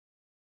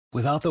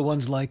Without the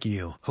ones like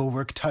you, who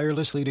work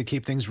tirelessly to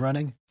keep things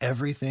running,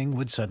 everything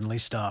would suddenly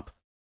stop.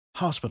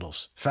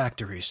 Hospitals,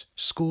 factories,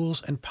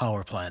 schools, and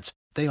power plants,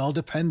 they all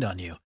depend on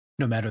you.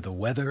 No matter the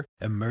weather,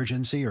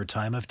 emergency, or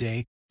time of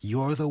day,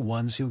 you're the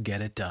ones who get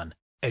it done.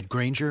 At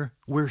Grainger,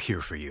 we're here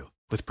for you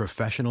with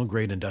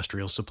professional-grade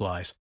industrial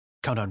supplies.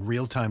 Count on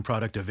real-time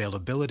product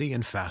availability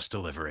and fast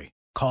delivery.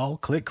 Call,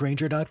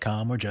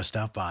 clickgrainger.com, or just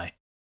stop by.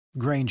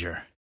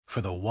 Grainger, for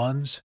the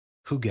ones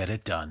who get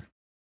it done.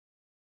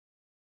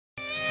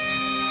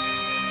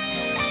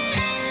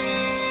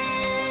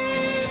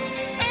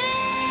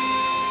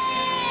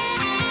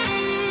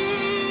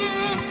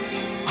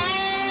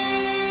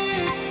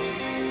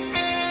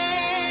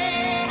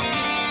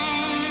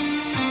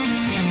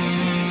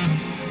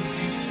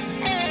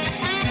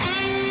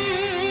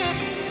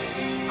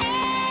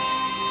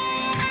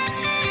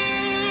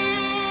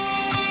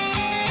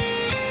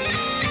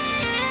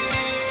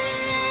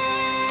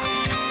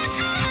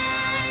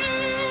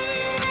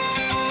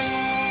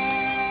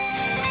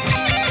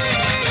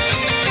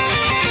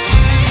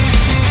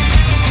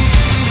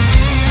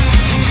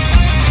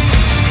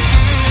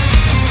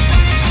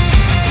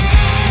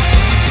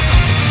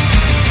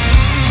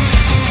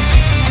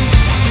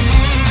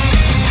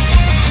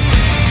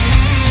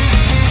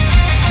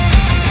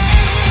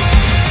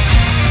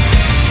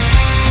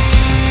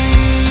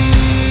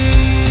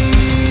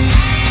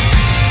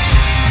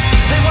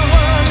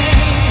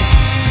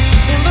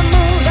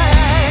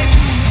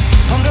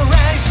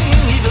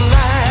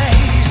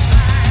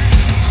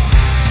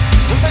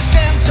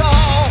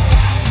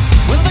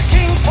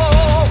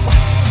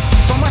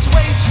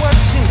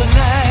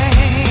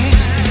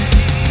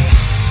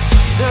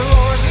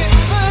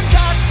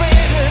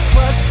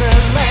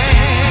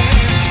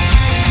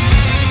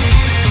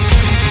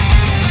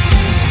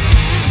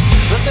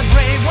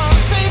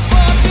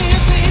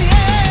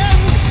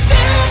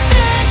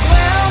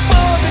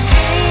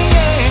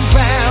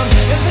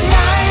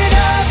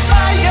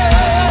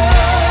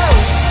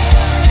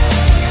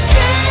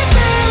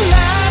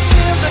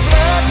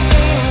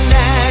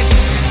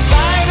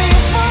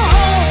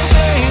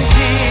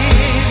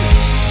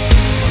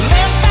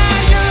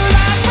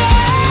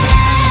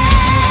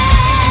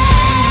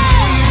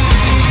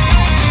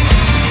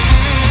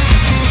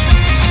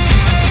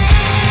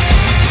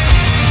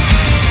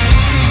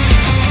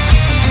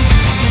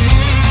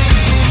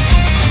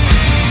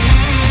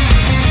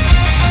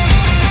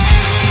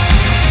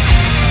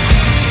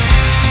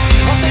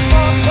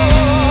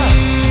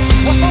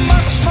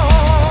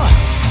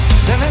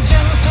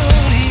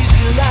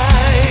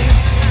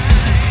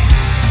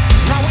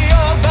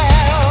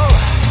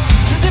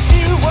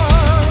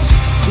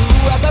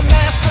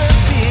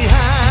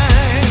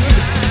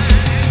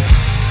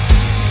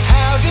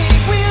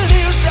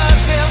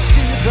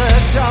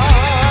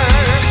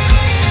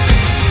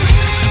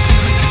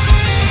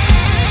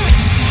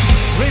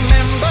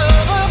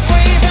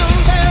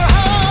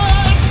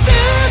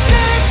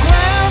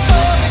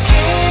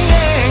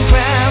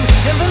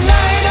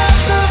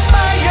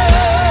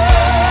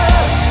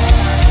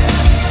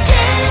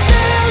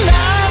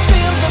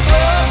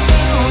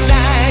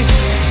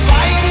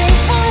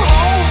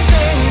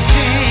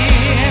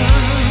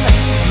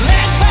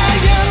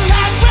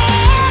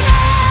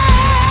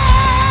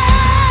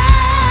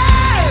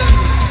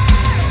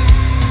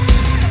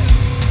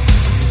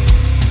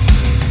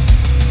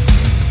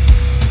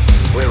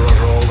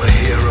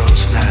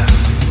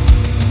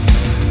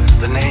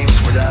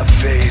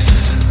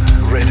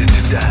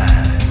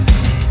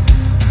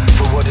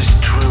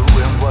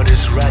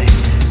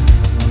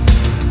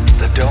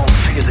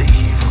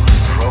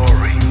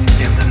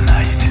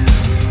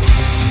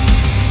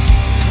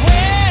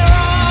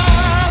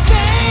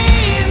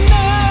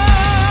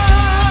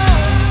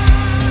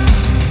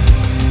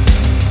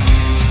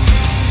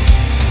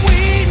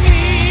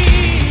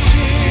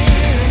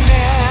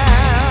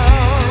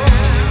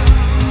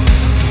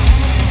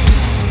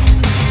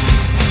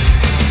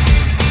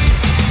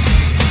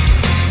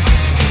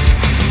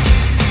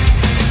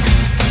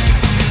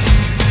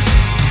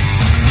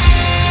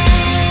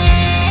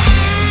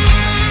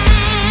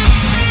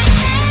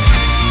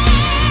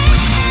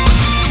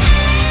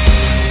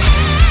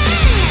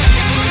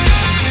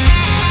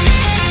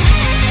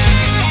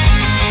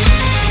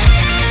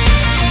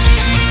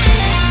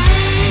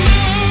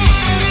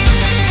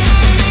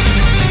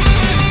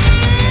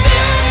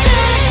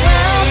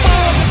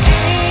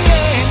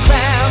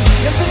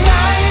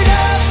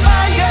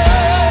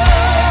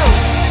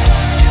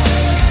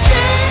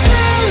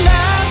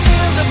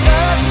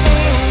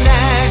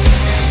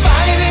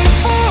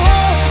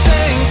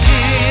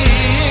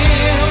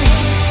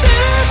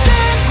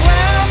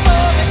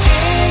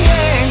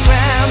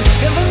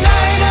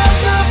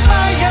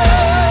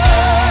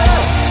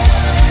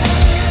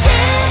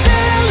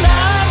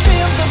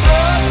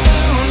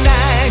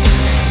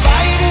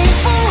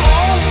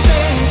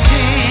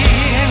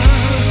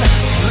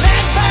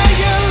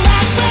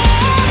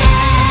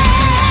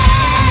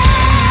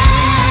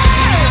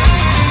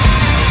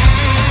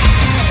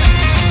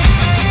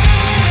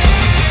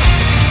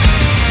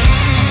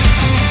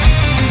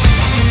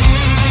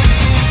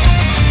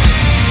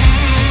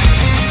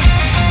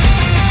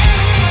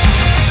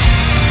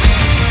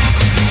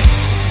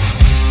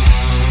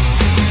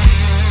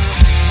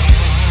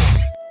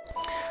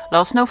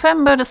 Last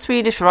November, the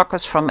Swedish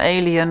rockers from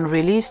Alien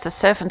released a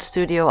 7th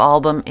studio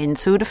album,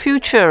 Into the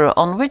Future,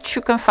 on which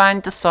you can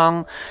find the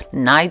song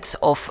Night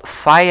of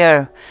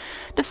Fire.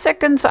 The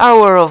second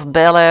hour of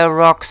Bel Air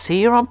rocks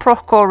here on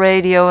Procore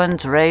Radio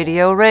and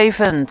Radio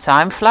Raven.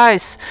 Time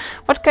flies.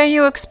 What can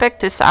you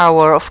expect this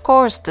hour? Of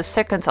course, the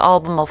second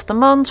album of the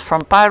month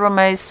from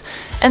Pyromaze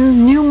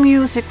and new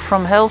music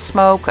from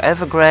Hellsmoke,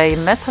 Evergrey,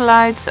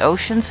 Metalites,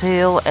 Ocean's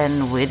Hill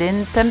and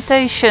Within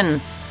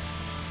Temptation.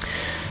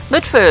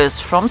 But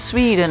first, from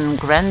Sweden,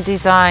 Grand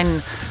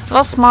Design.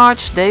 Last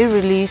March they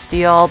released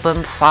the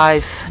album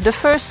 5. The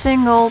first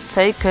single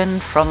taken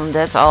from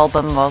that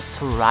album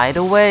was Right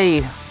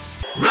Away.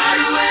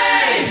 Right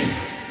away,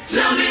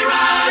 tell me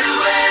right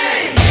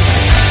away.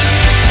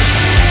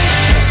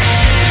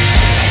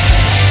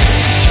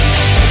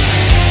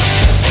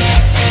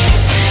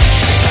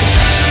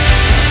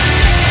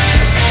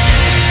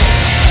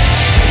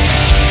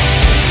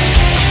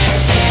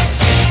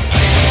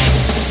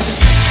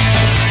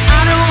 I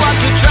know what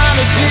you're trying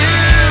to do.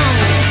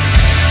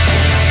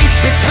 It's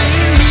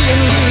between me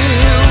and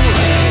you.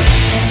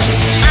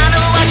 I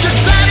know what you're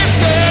trying to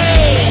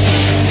say.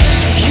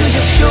 You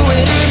just show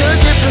it in a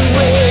different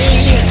way.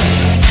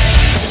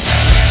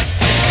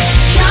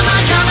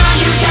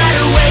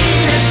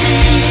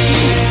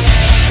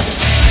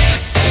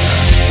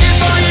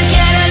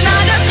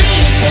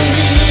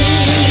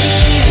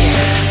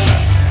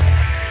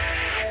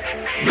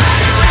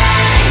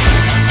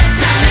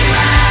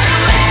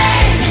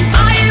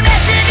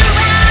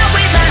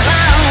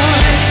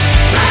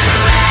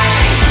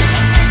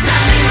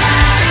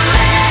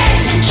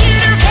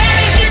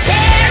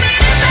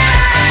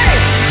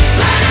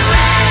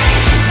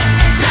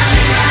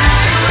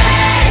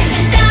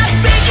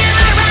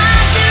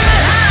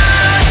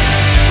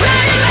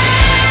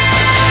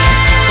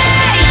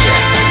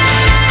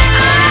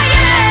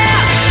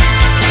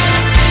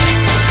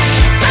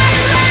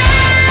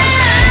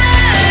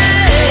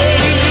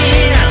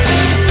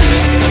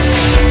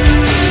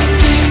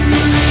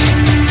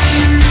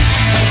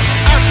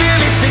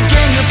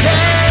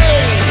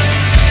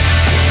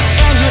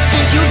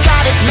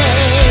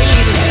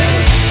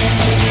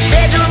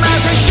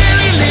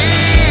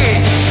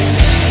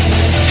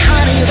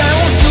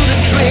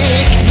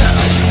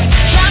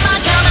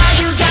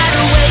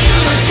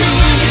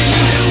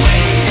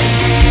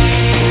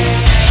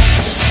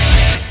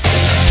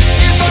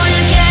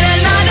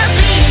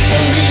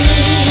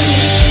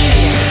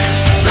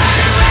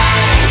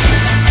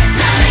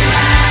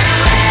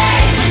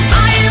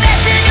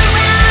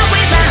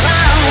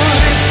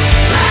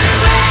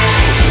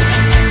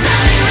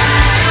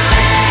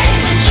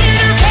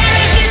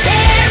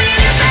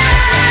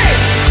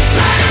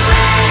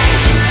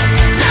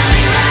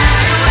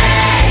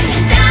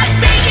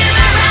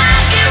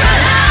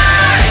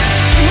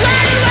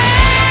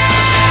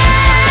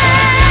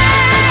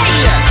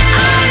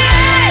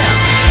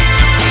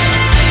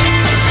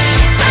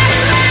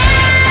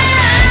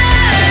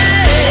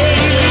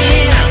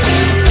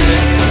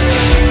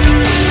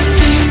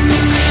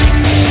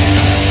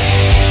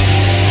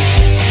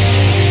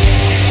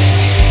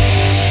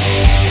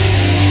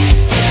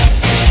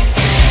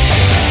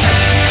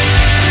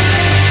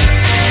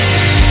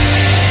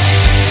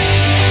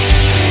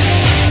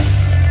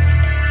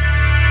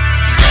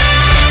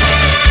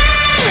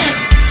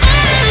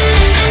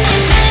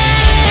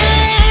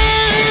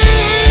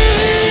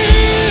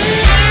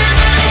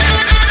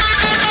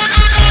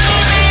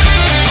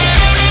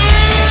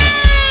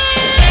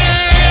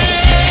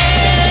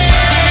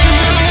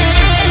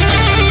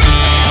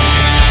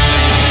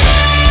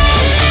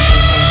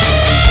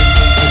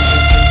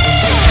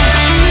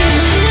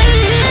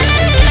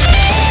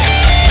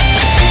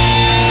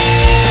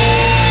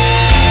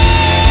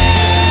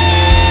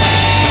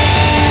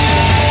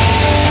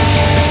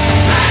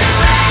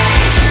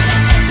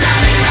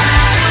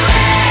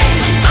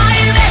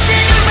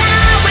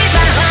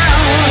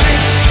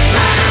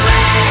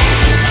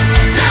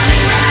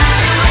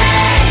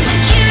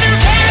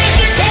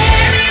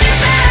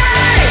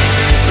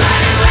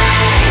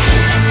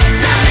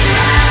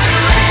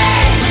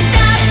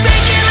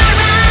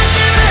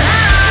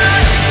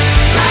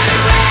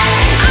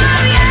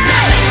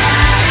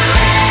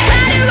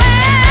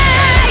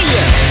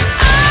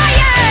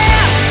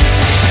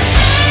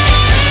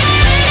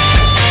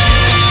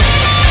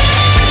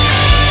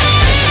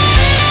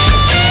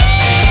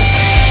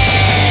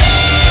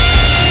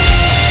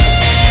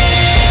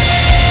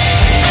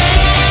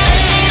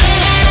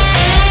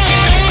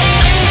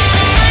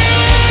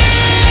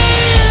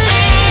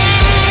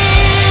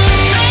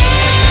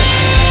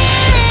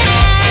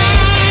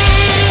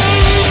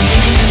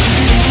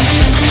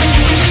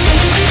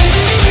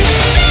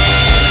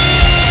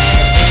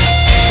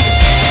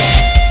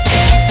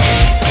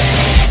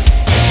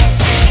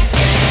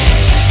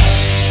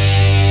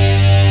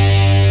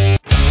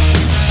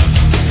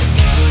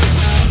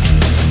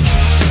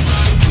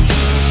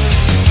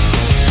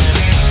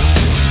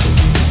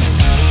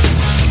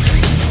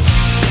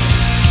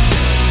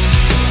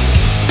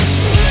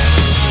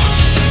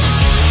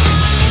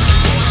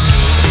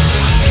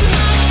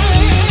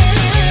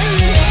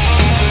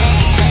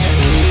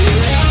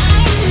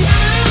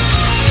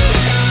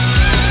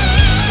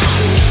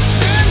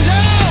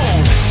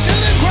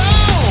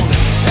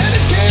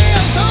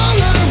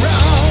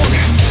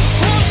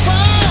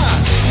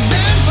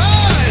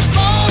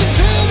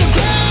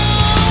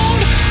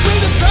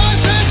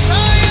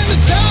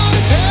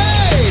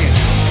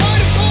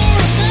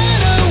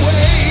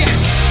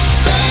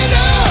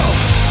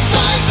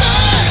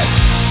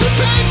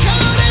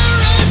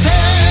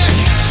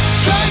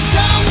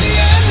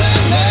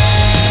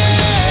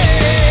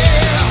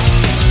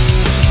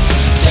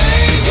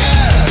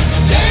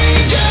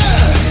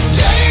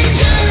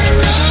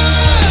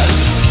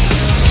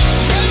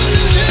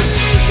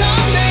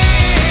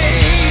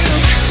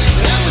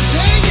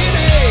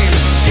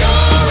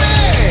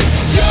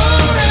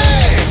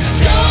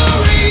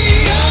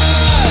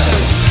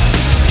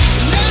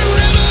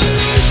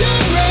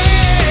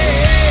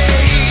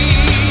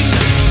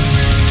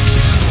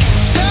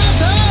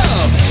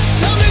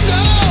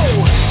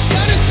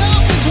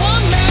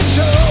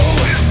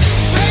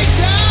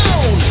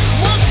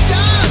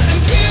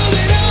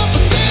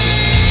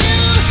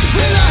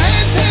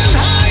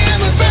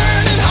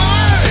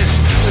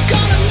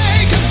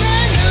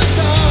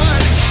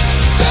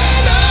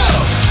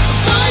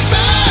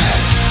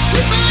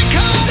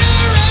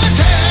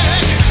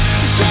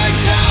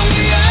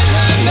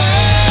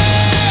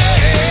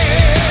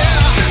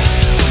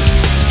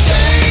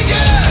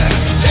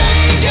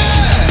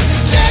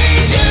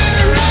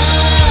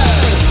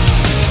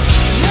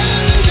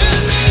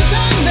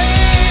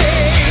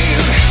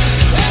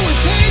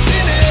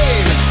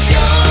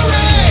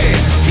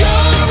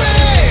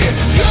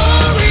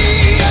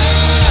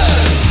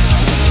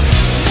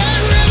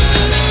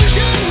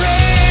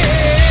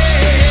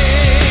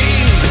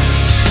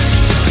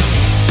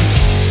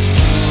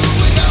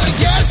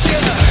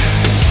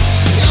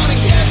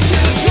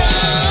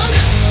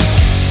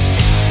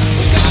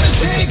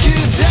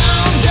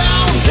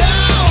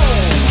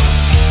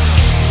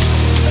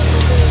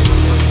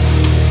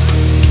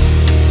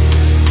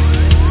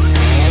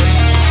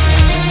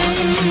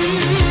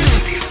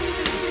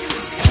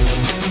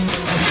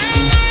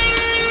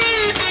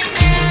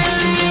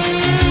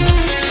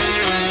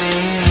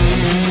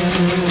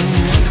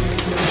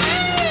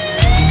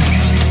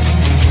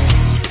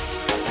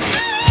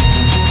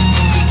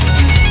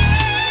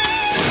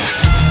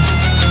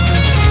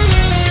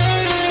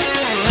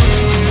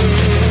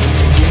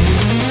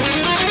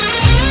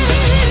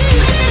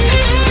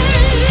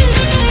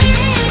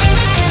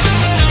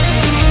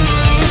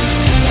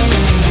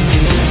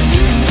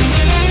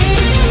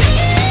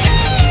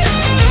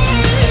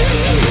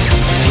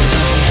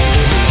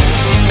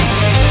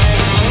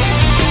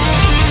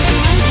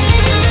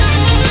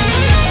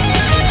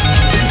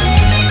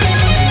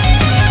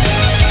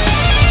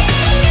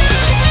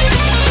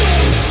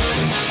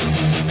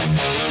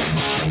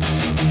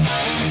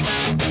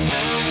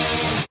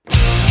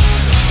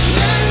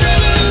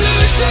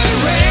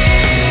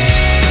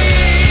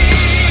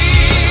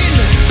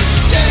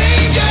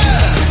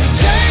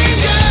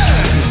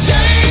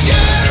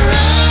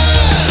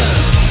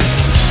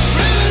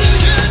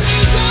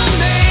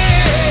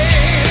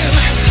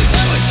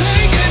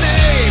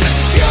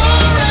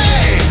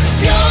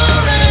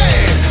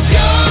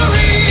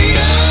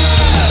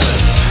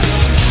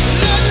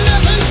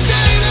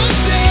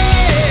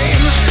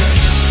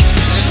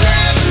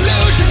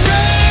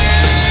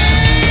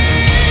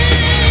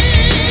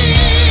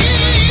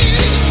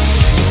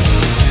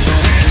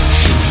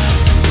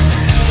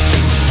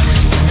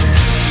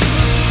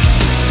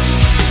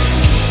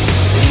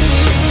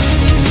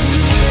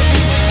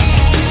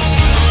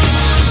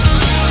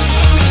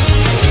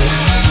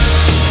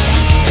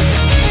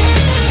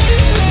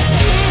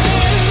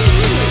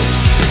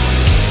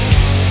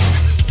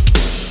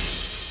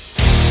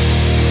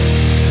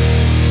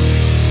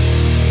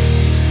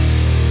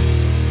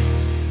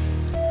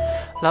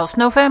 Last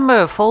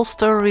November,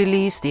 Volster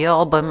released the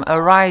album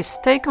Arise.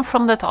 Taken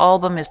from that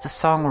album is the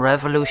song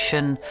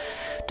Revolution.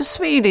 The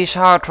Swedish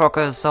hard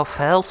rockers of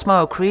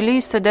Hellsmoke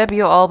released their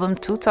debut album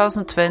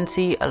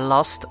 2020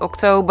 last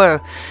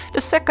October. The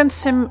second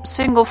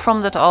single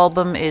from that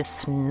album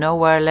is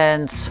Nowhere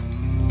Land.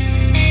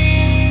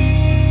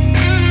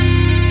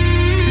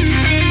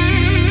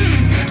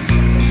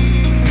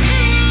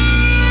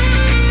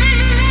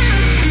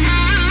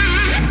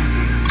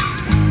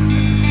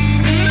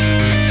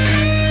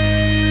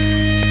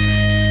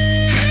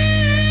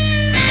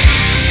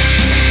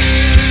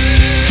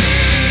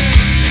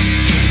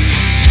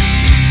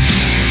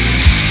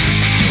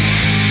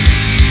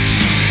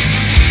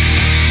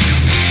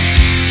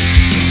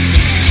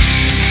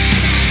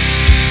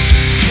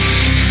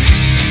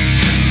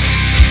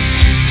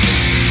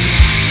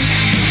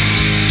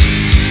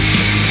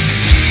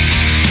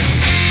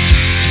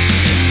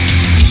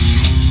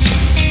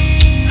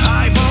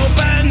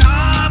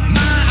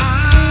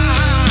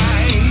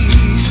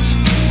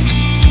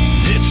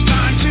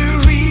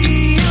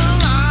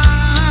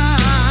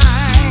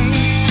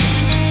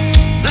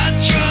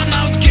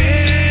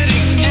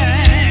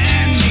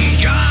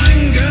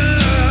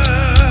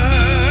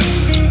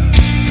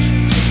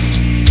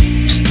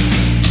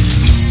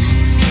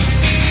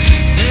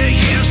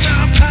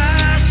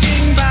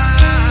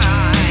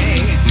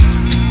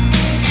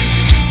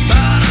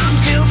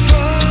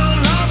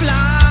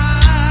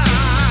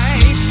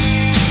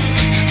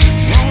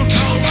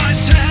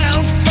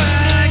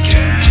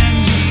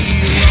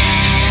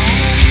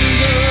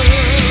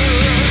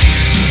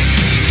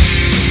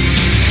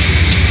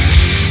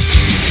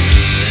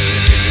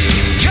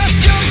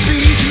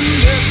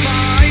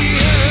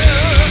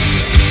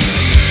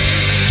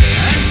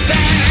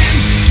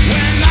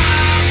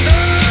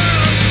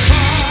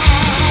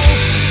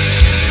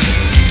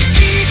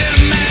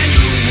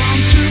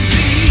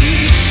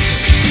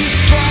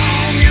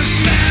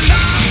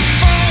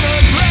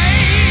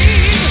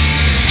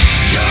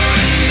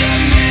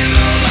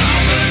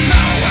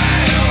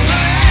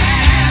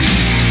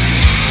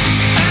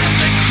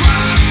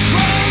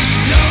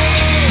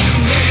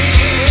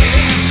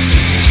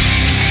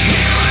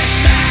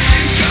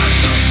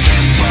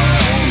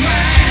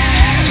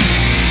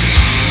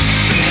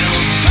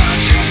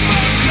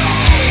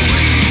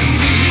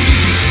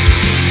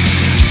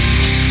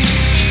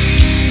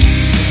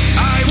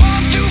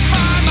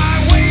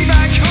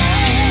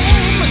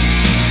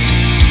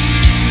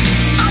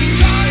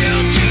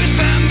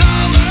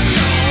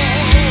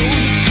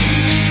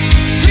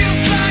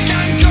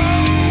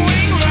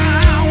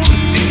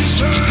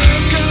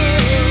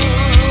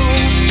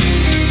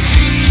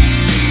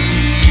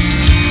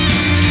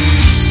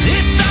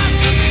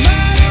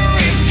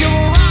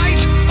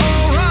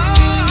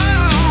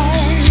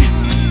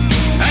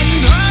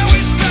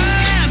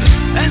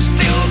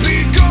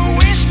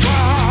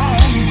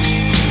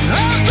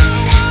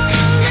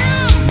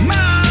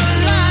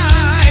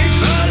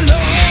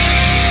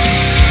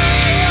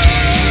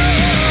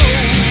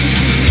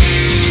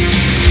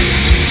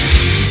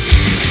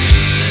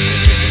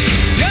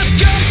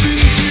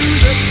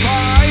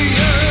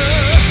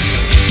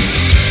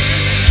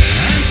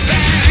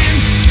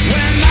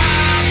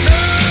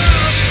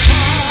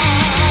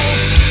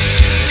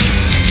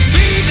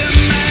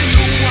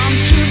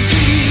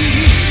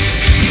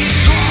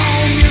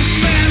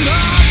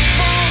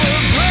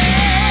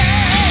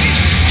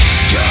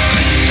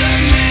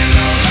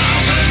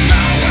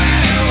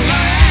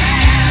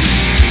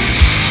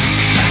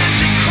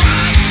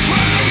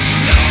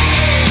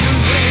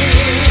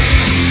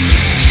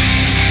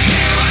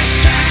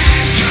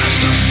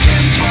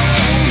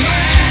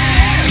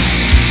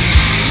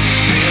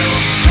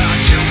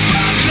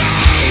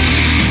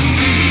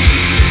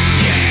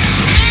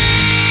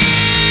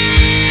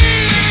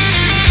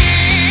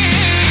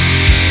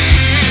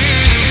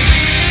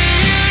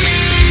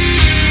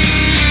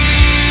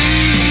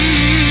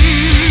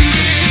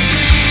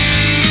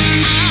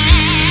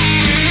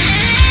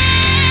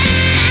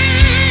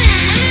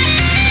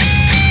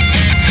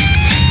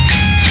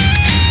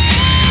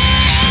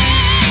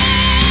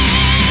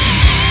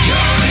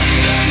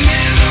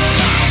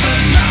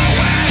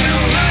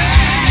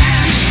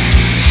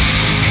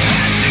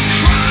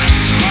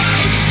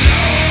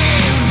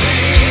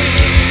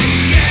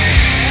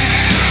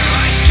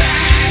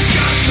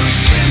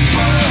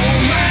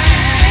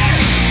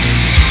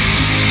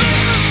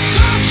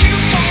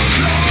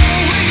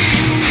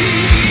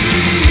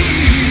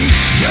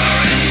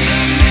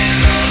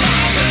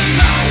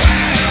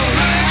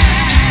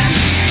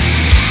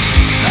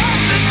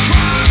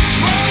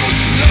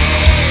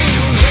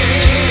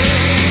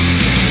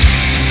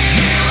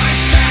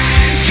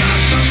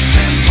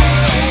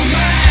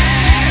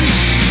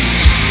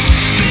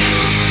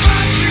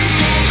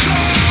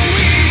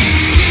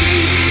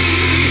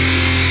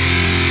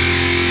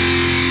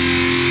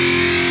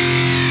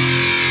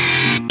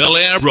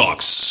 Bel-Air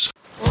Rocks.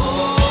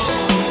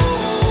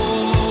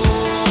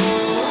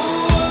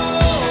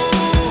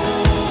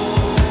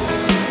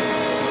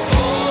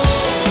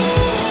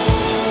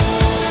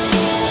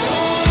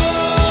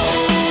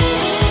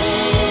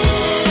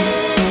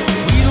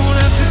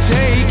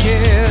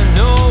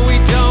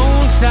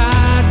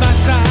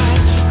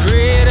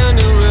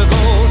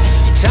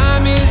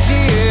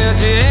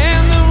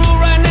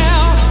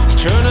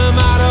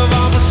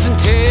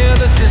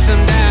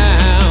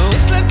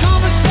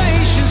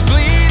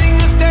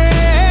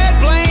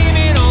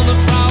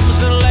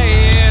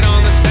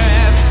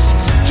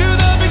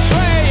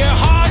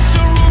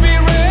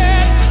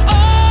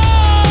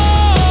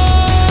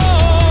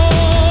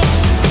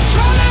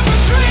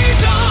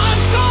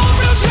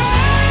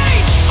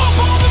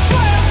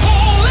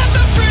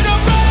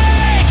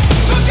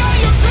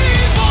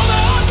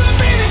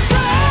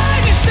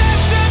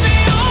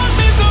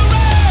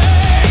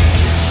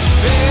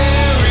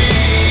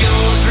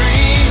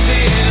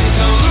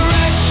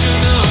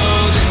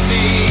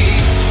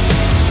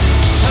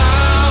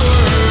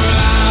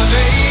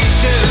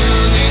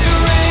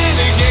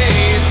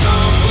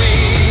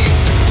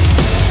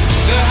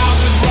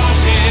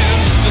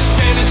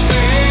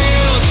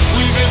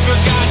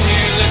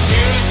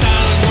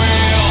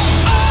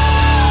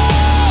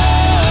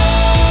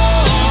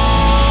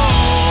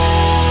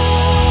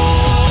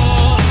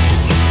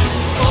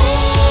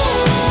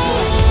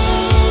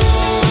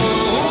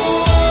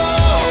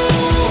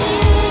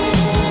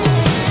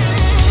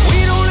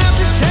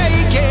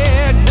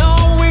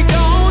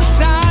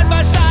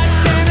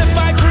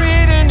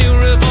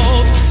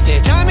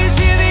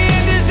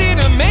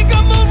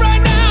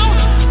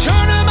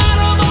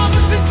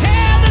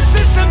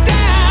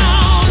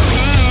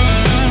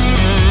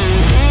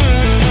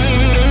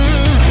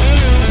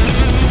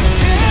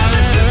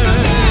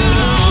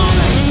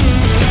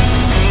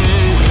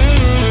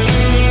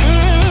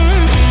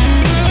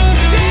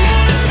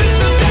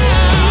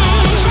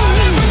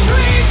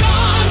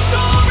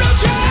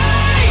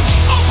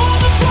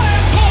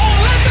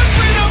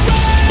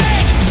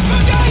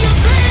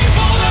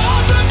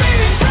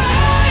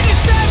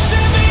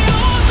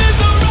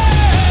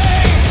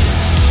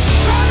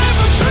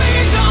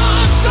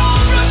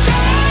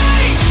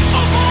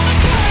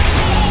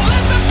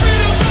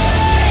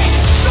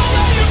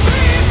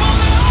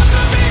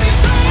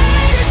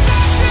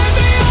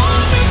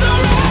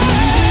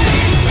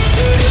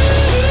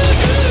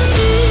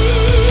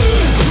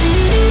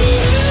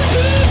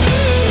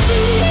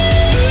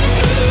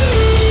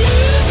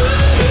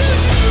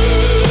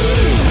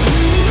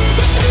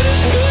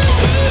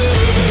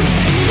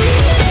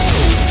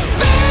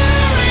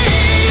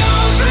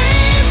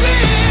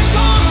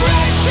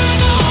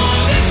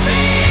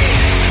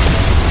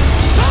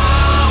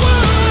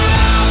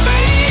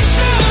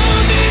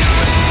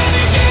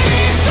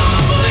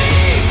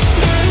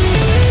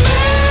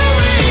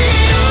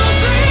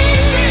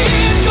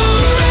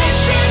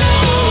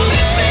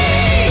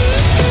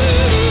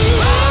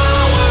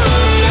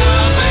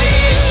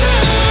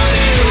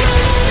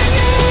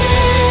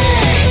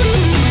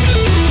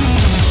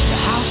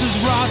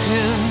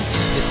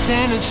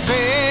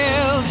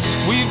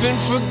 been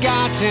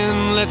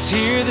forgotten. Let's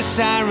hear the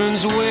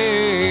sirens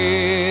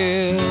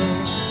wail.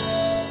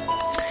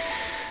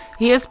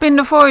 He has been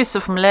the voice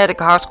of melodic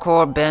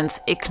hardcore band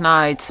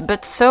Ignite,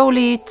 but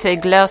Soli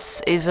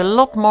Teglas is a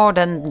lot more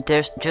than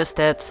just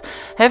that.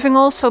 Having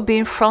also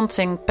been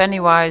fronting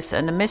Pennywise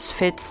and the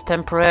Misfits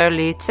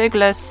temporarily,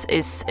 Teglas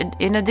is,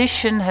 in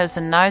addition, has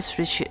a nice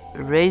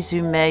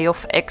resume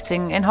of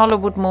acting in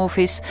Hollywood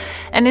movies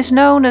and is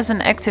known as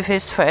an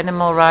activist for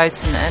animal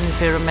rights and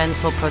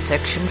environmental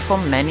protection for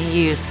many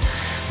years.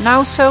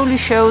 Now Soli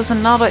shows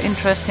another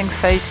interesting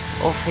face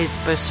of his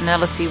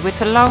personality with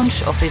the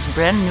launch of his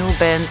brand new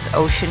band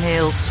Ocean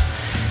Hills.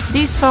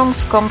 These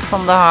songs come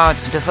from the heart,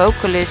 the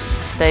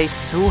vocalist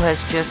states, who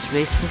has just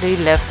recently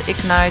left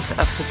Ignite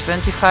after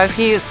 25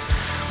 years.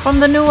 From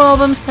the new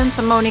album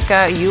Santa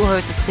Monica, you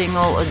heard the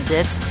single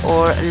Death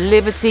or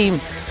Liberty.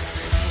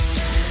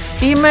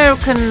 The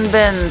American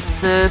band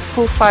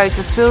Foo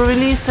Fighters will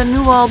release their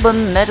new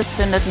album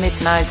Medicine at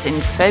Midnight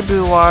in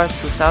February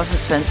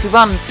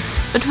 2021.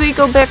 But we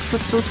go back to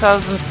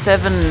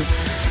 2007.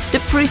 The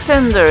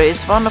Pretender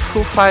is one of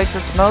Foo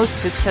Fighters' most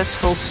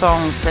successful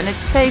songs, and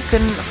it's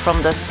taken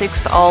from their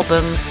sixth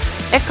album,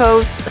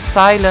 Echoes,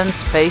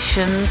 Silence,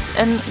 Patience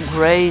and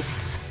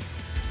Grace.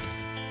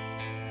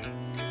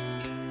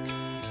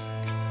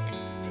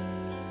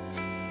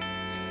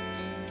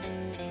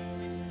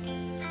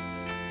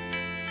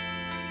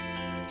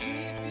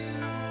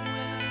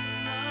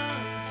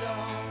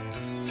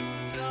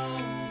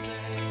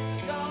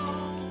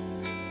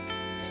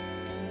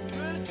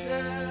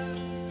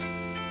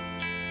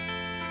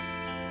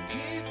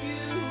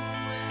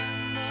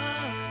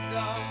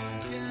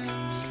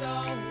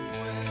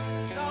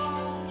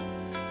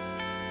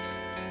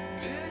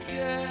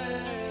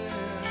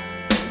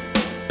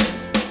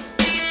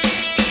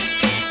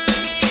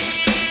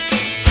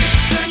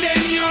 Send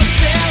in your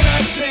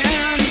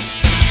skeletons,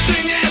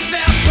 sing as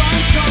their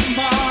bones come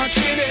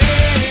marching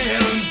in.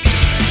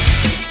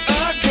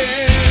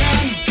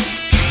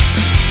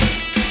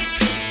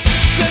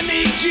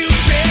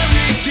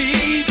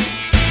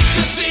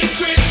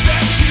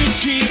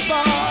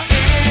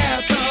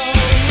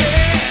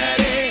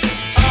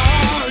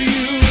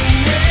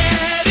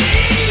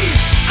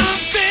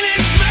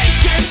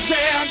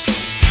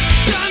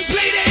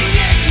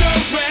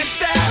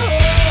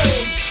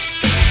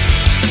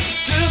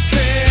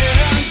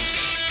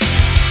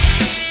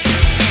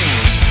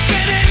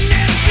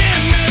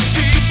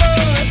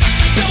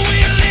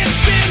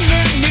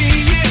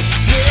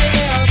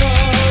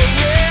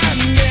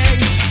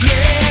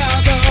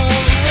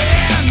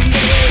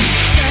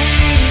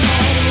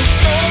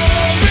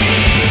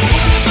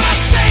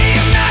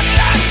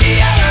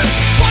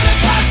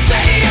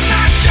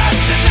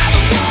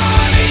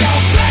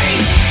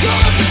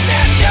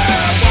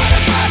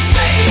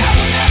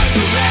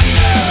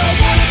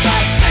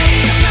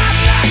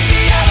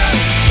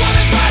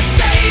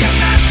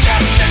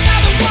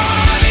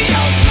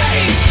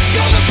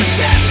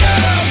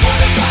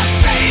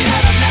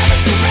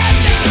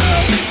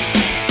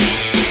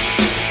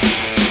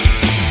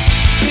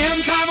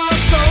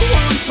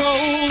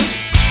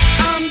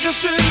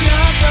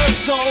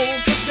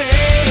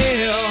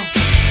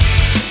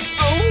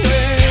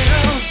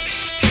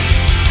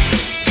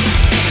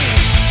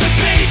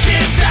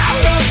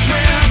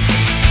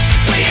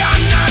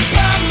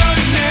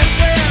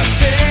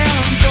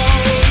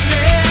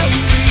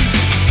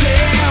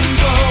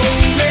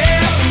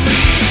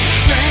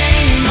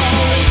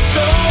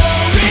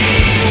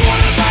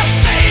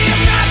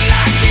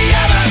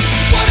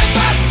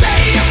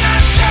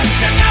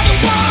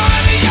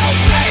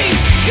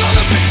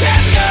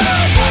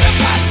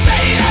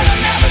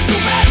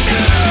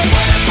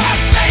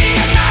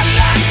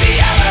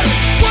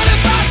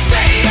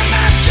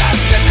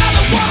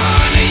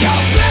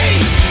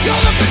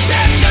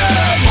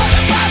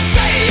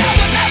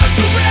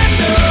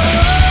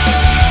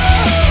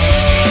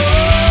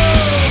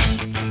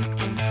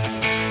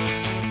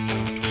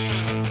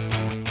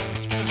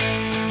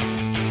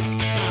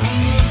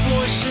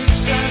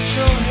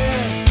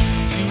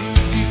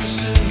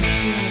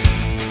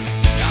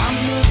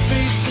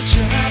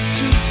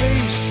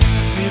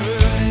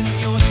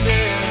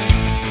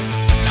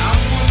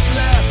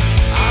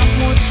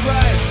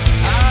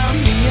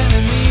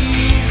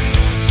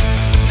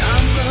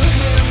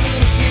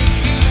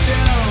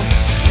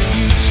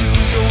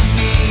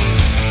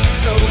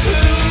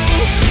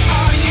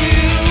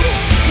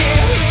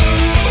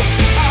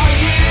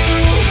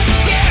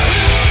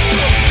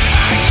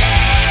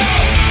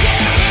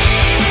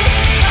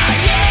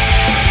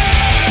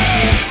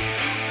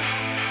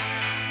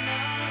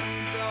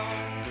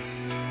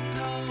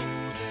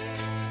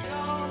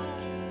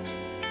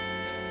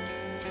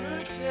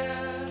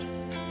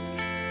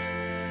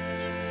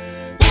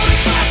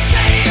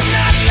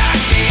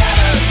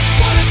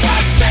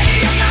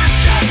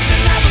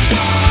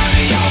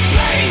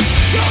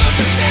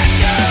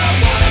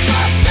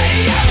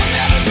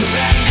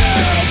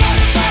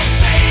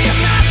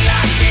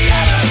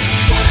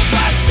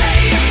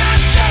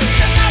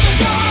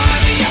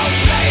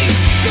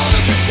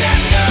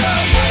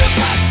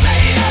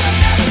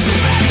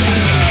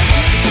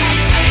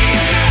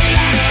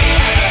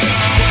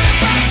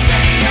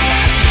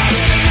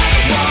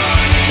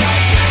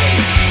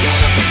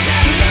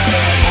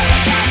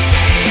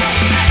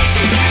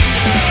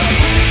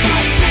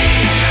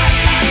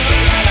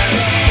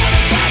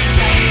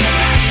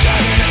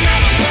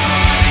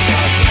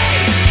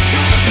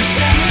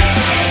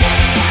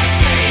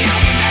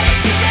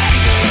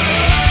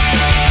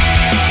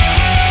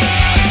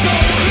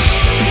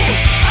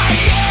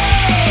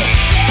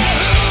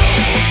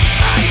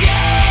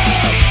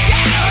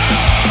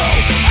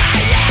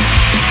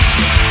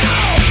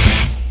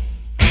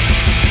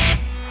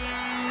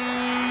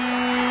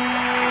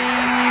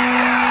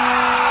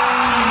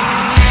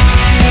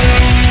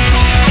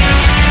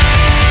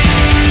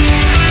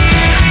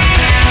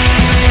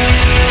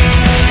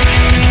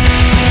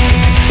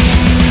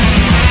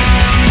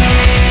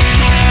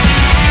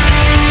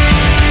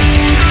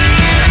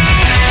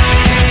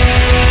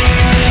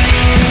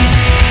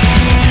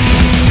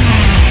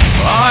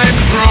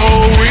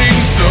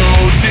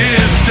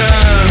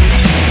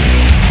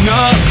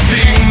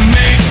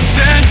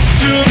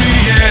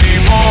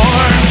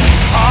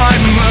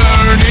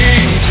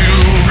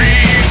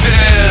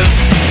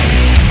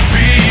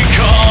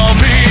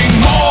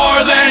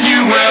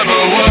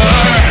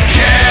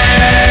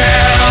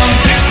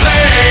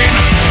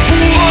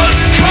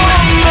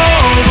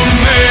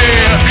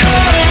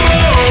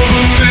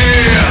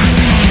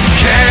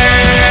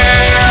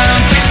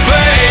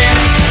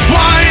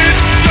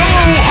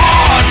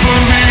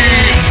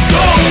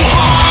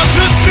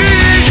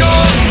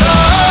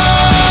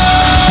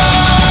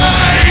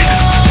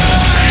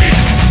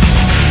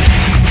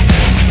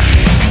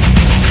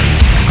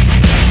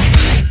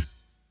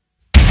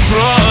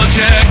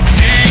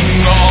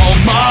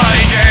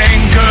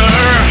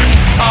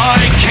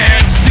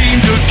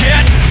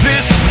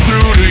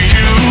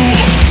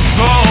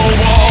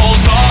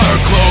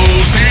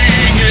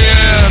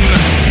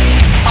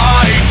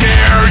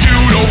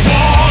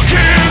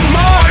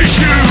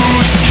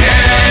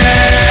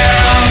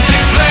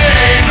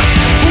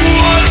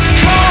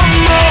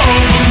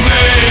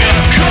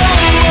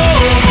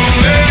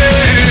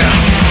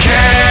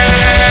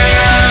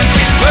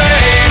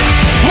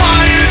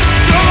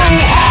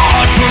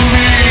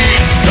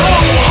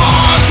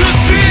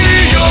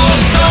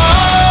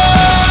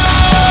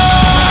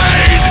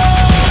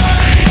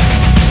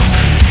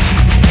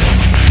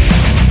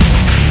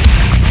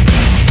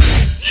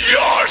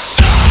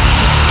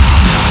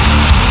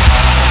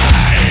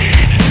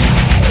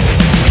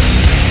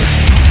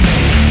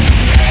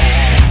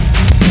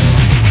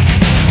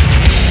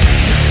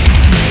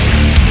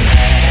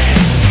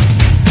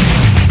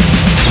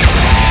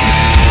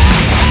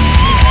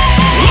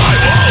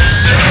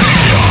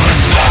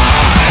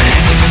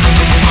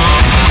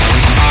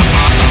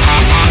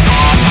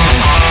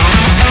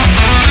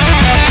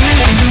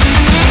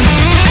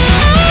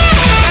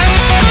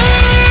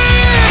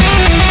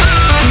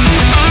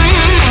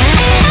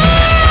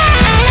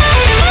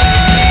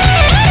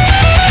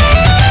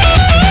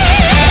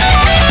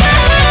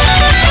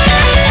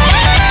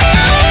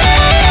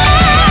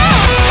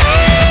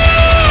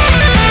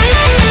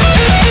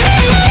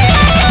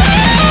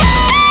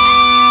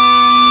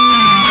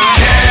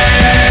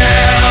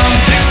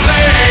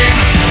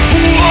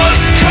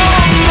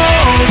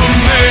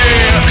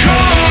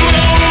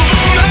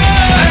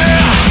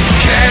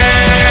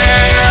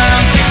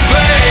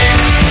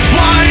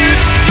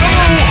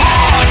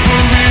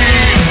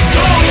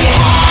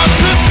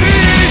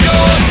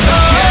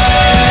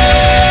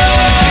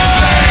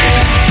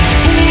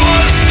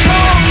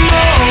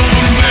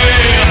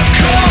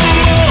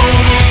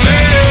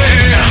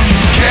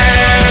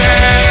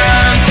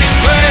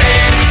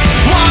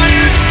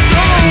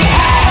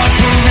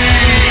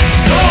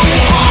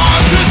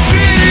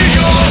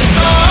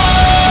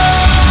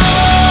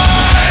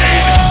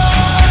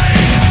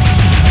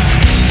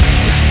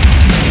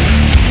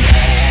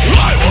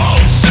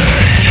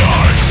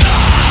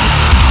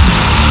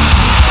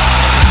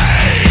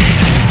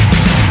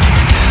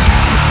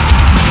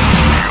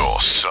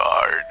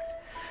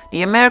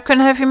 The American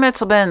heavy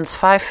metal band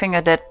Five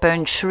Finger Death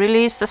Punch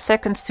released a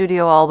second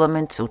studio album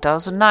in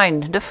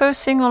 2009. The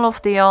first single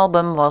of the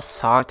album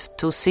was Hard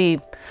to See.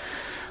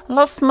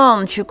 Last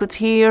month you could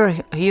hear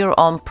here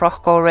on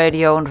Prochco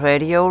Radio and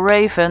Radio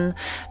Raven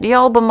the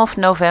album of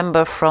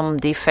November from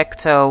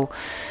Defecto.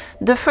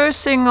 The first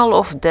single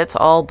of that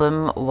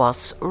album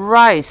was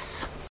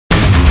Rise.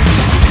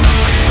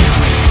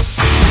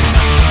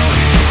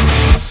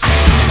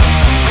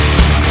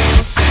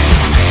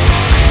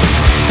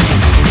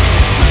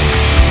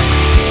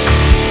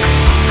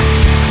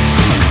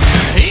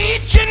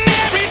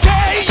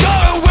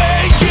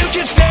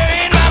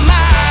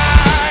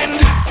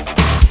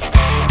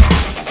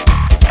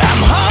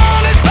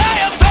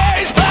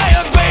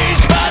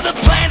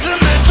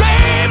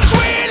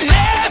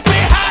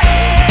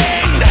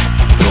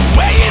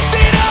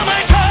 Wasted all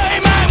my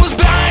time, I was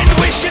blind,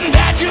 wishing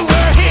that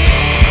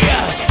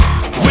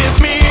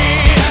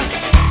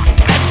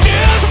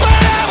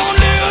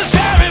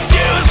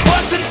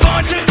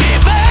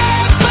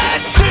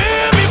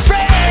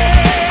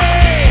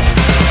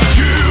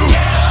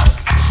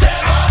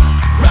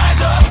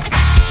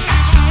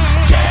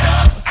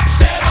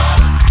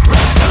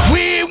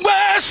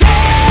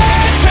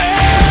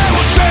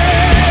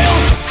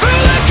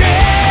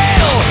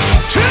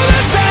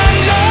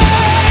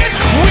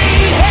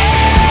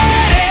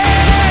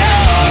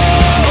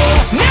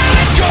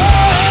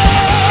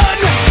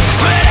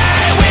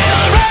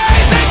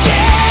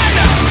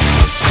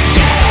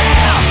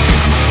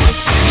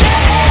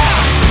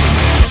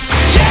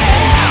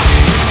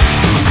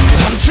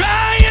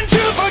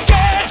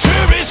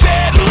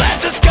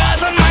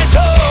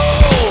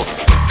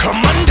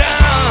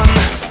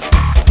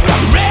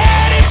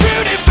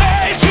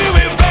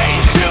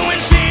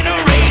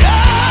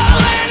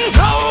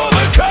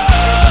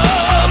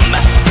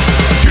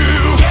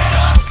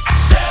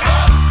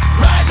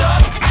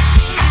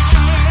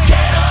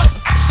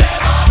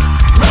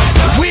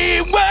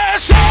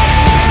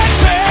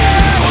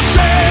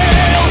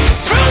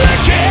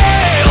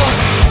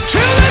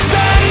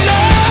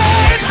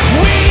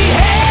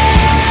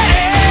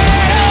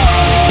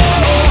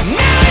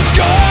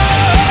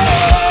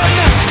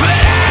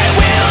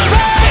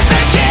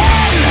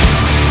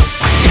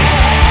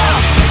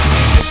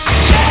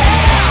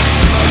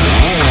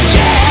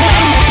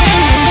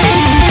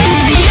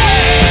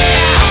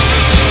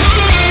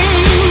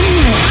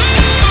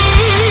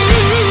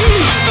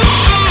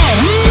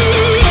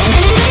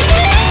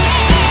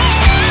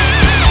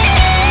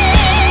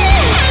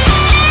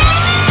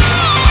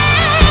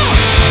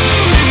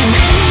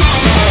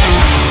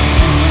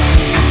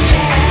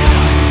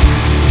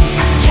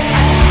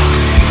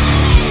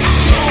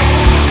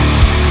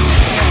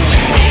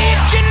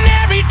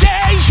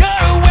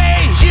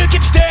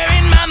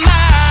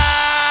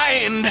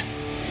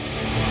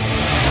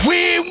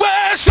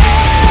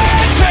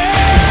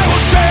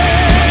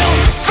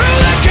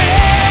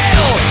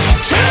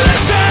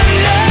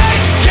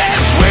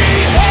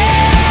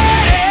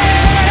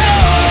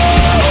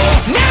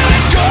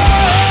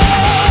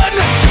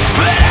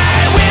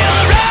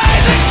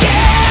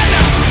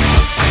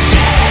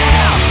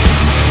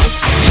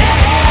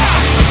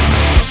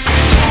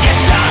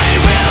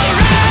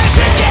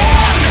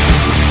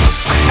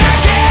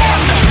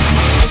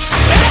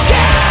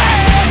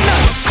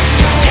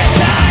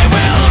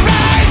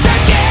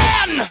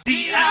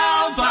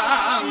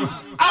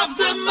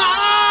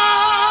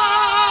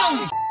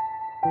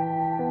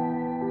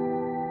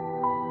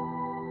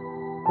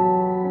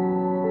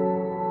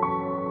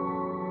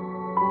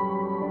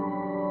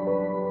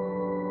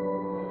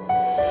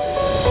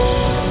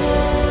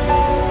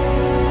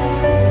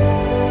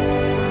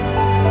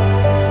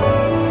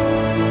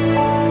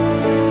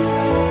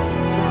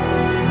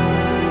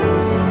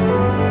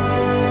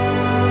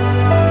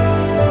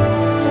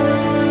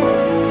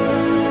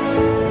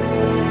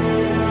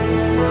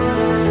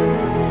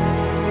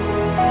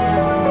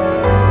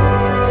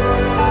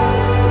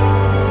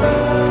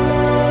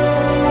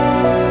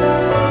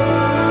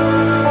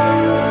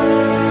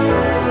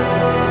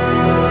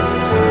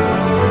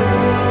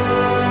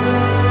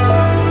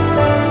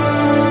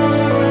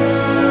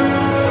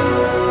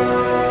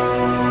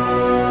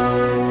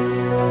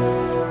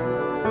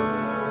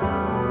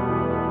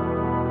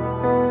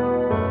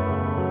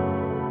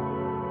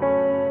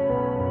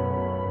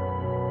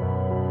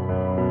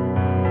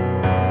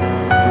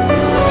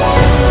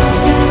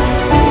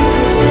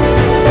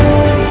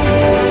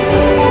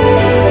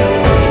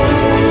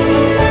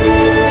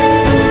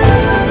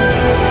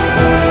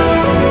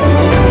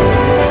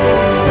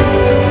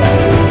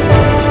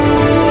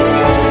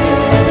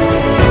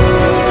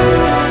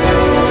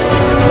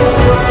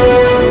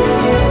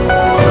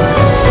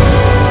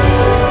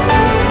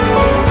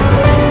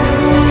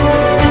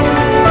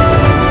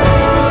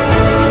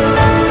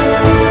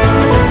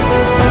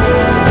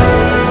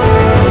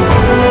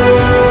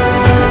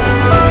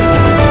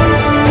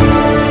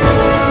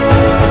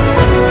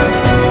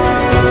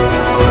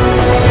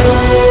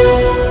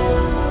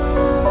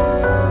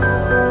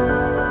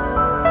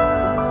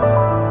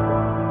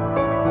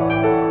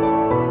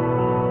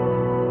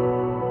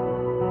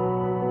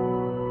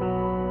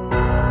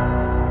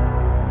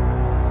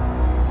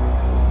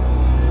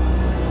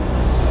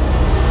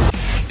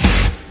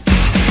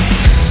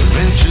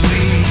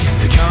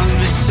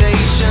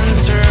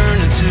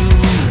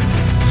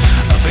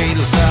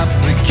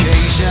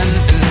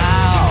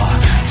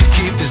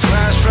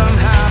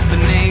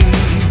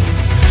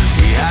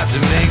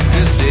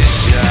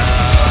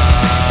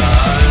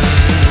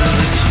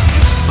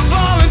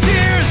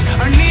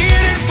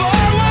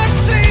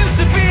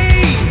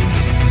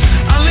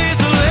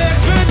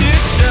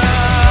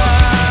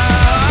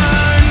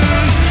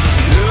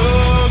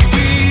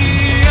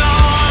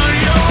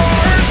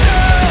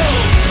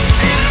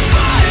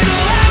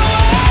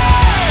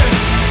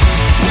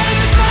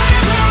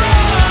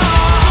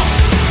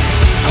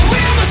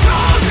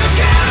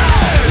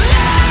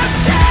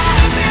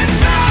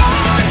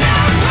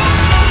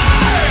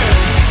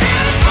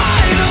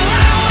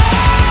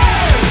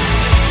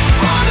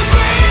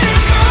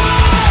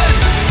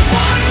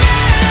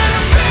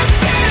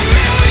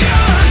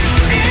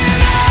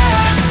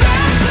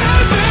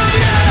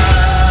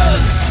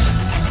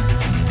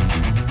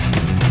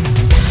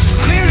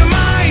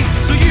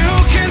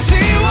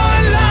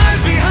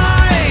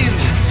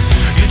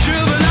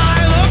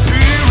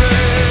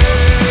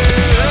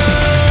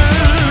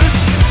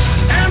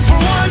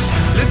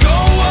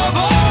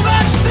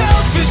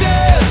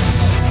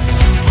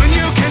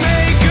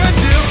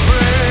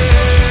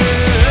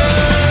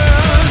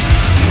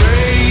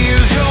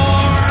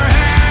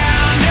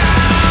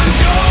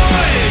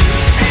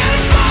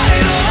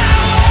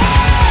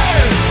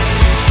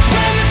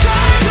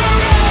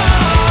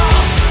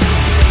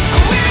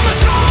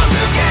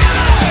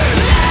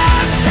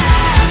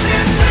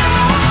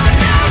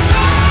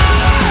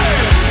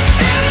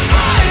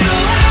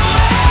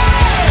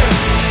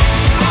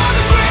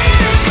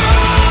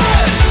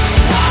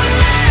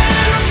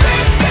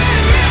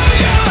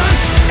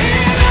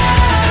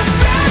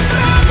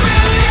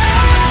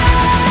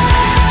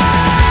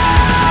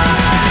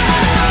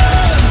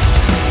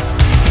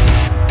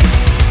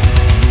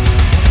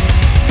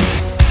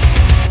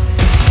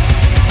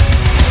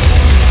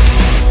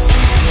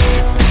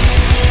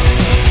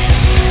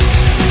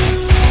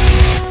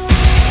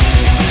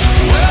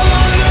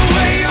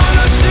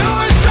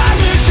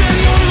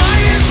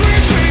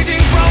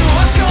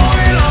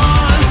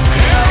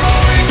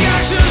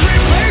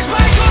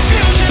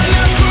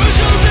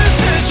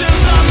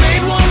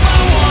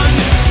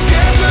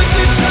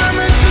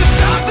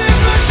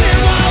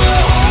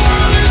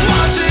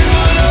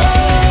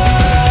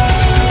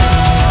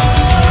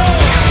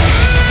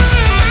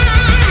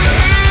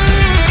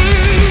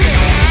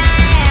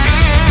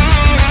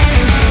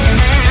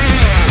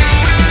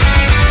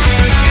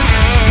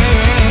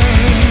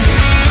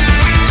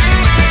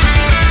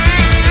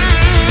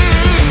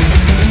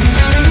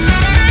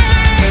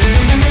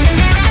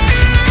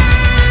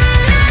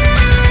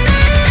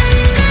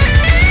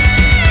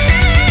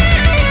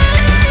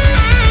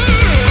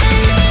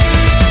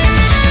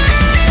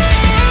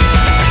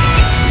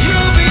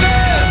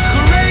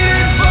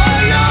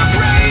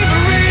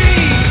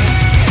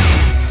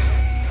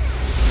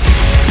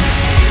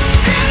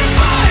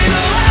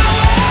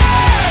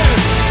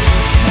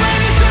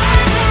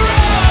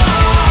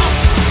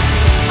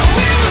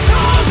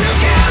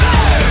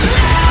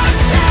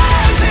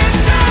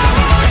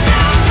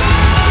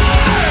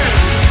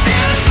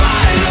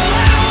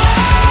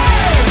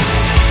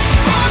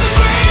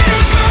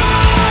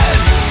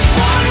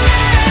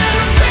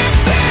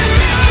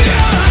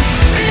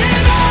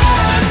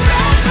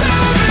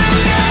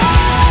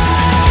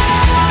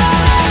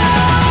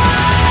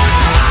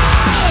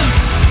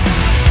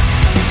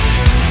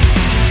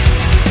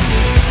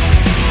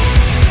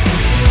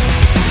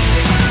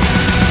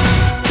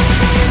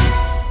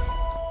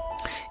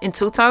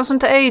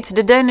 2008,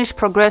 the Danish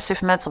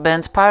progressive metal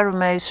band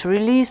Pyromace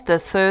released their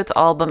third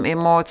album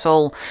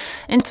Immortal.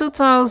 In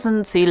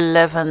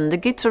 2011, the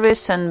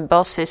guitarist and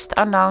bassist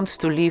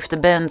announced to leave the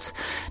band.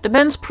 The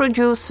band's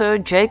producer,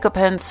 Jacob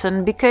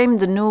Hansen, became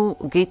the new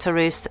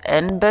guitarist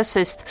and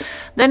bassist.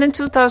 Then in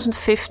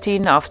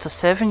 2015, after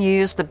 7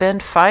 years, the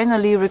band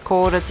finally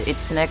recorded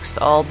its next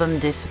album,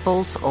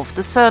 Disciples of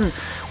the Sun,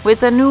 with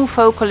their new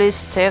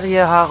vocalist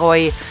Terje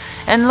Haroy.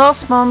 And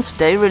last month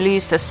they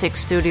released a 6th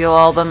studio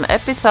album,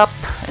 Epitaph,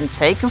 and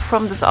taken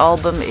from that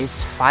album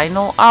is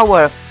Final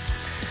Hour.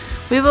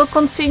 We will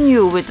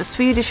continue with the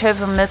Swedish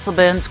heavy metal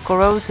band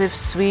Corrosive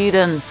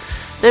Sweden.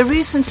 They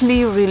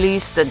recently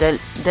released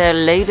their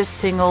latest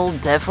single,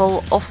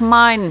 Devil of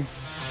Mine.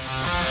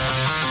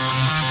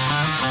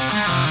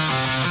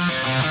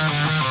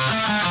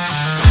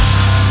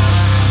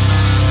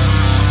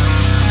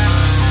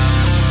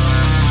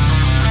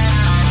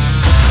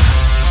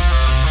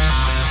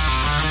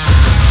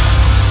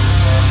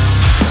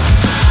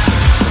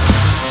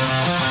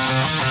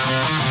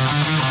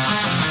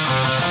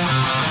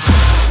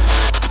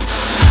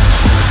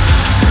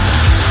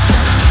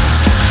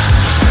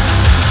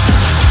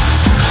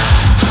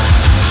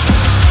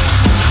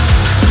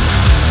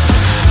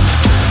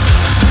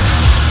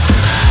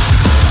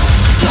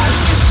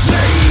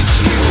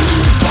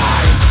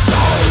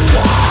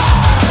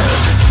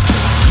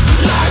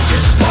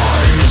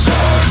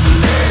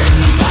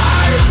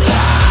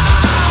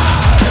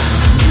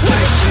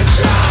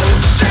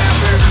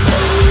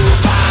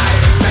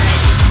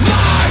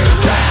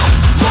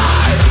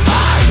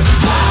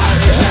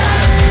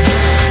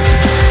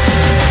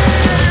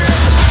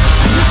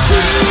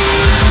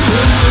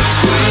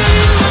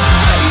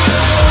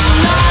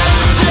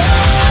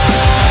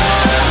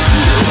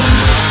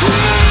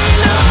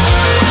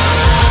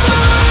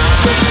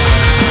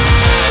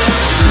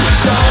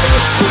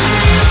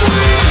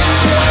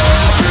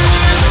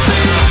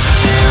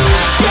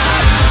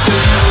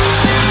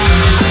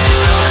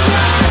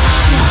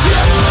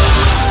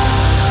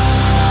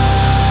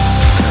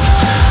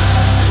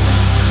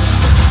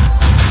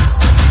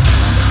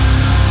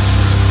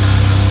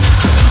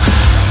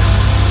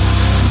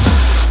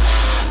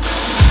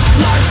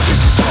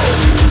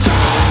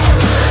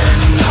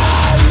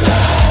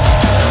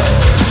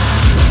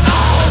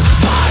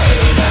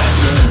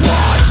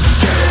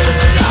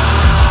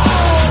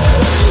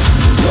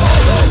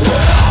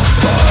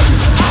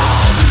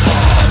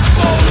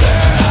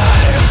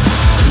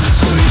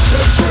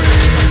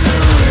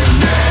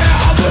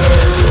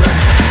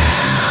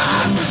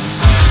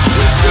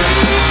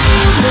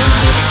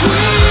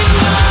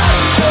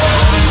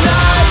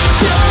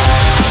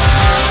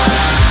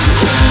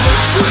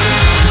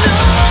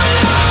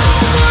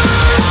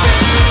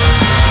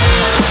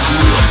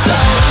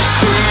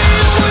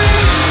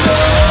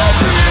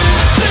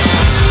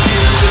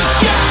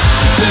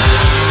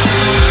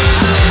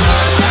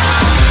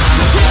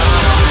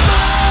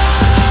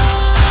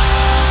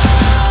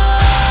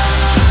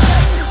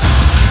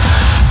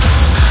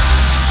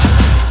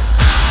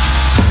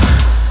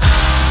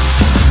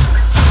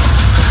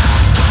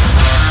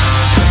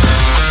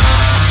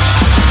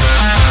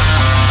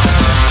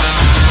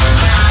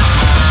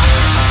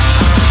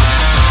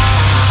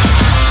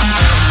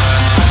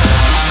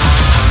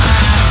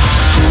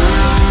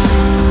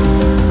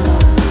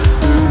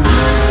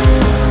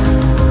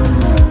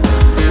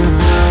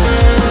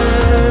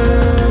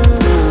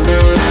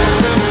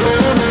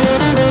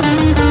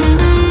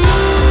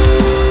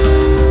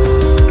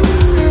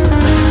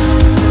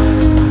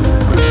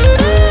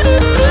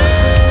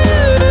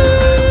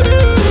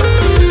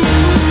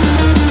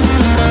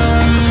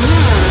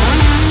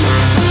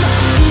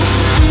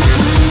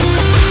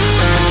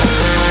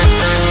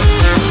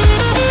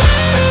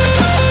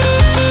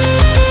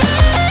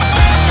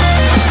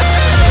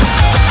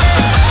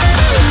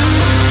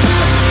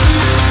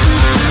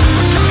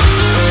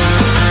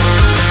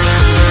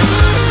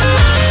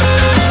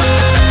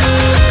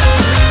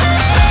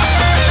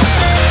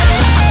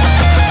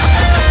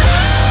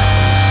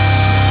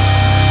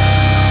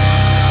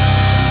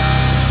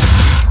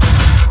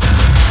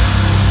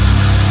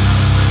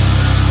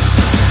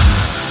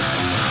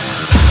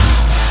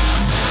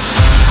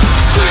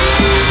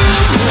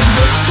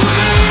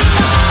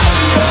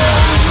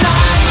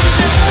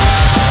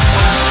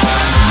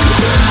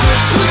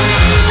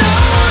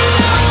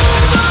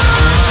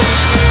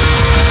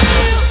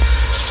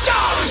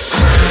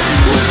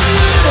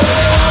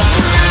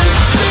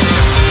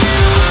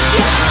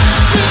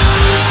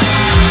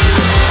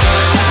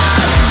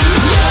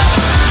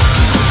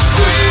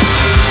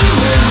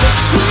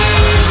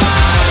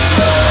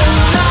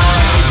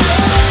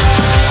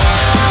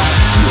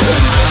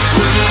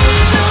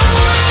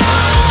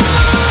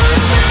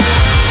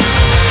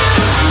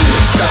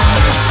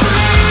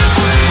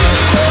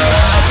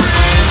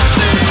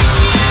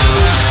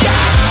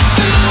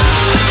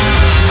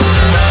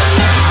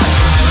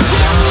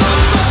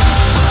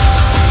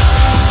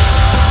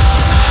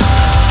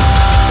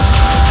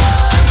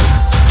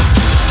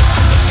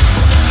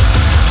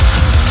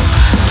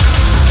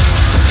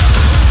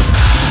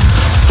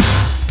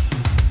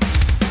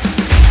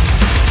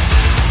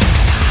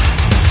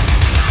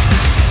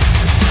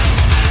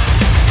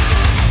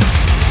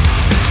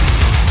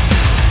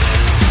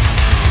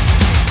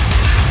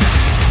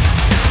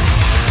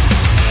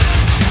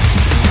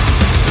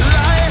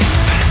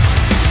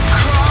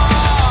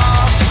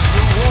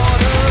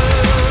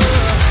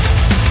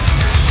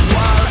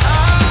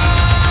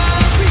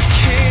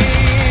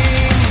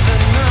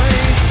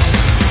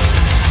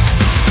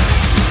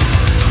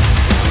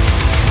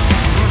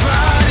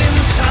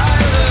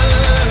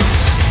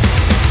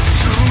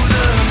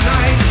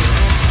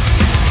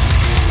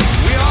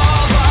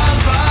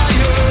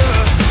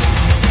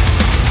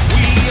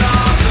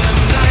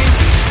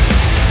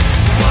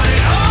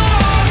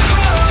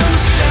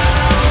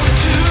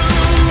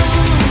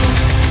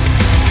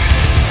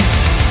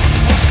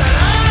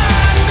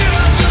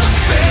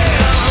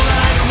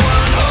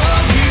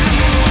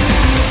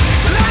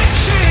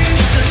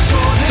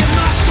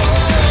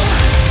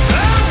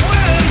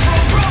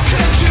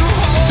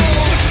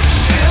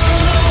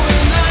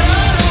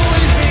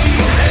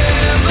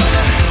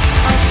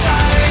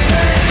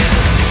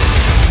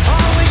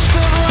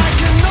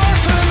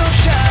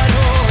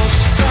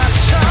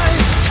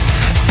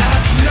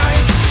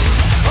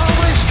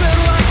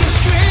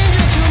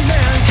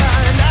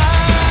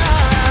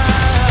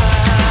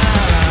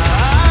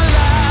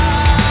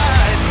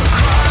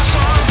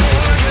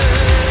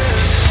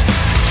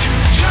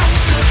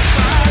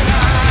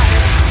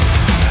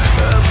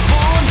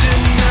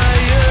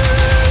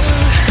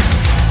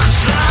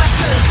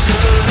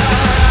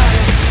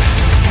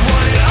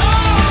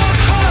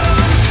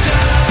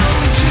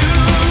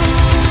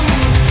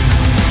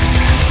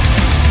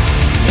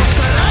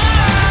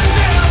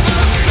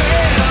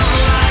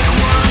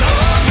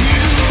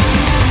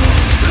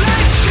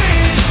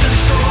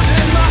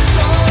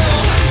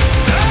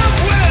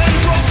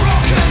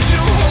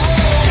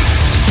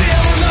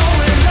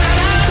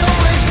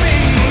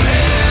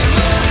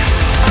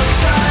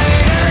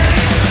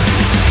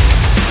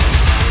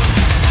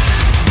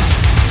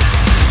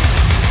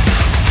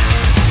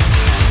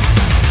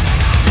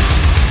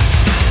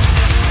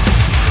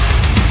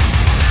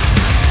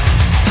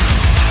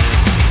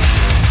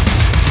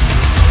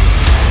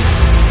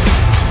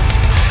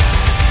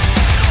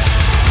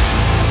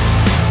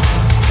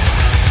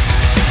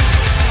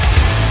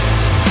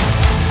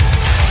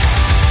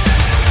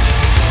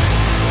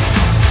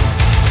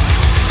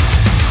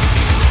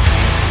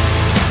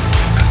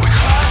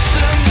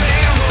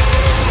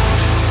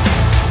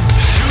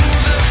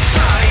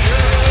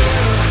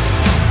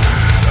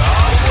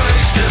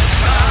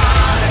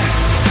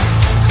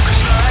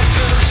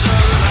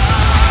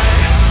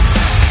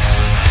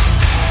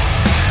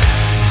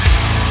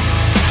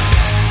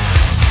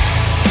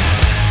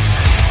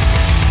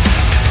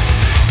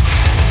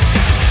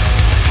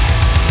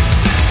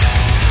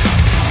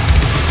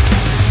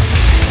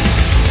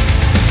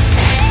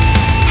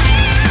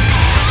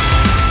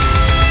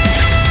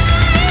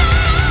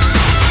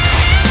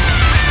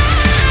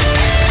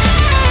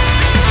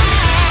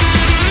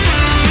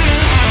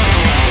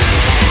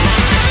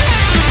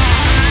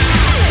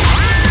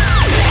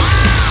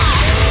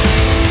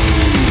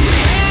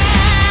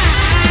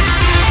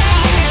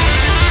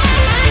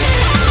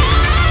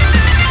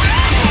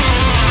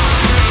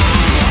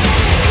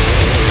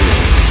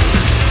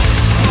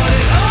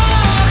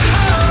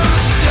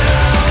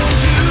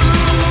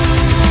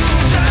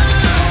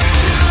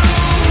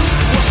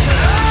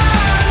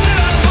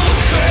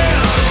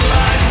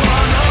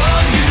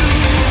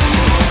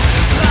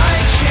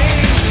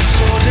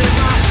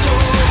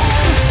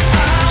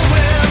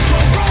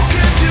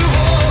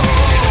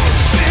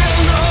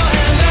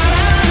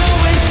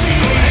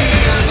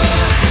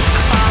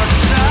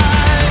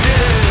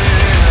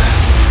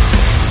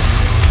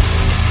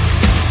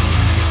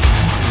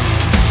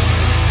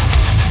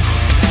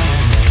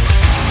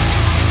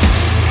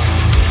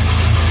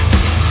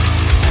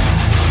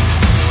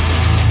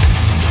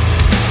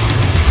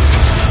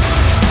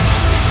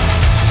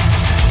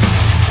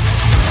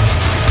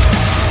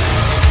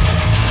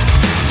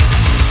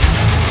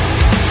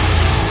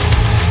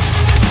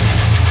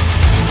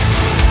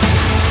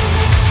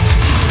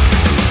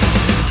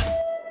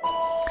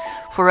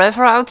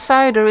 Forever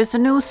Outsider is the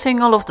new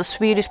single of the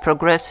Swedish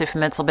progressive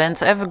metal band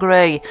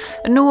Evergrey.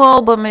 A new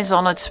album is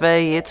on its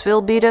way. It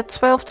will be their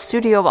 12th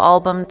studio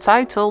album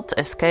titled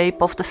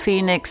Escape of the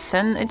Phoenix,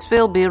 and it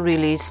will be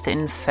released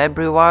in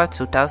February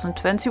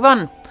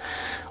 2021.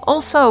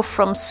 Also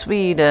from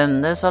Sweden,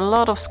 there's a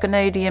lot of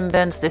Scandinavian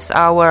bands this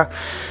hour,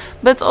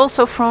 but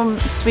also from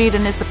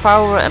Sweden is the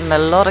power and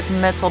melodic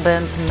metal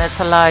band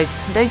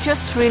Metalite. They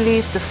just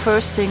released the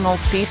first single,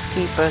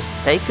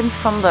 Peacekeepers, taken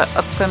from their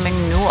upcoming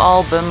new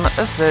album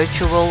A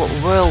Virtual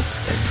World,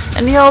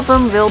 and the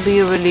album will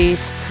be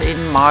released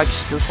in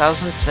March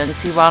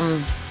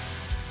 2021.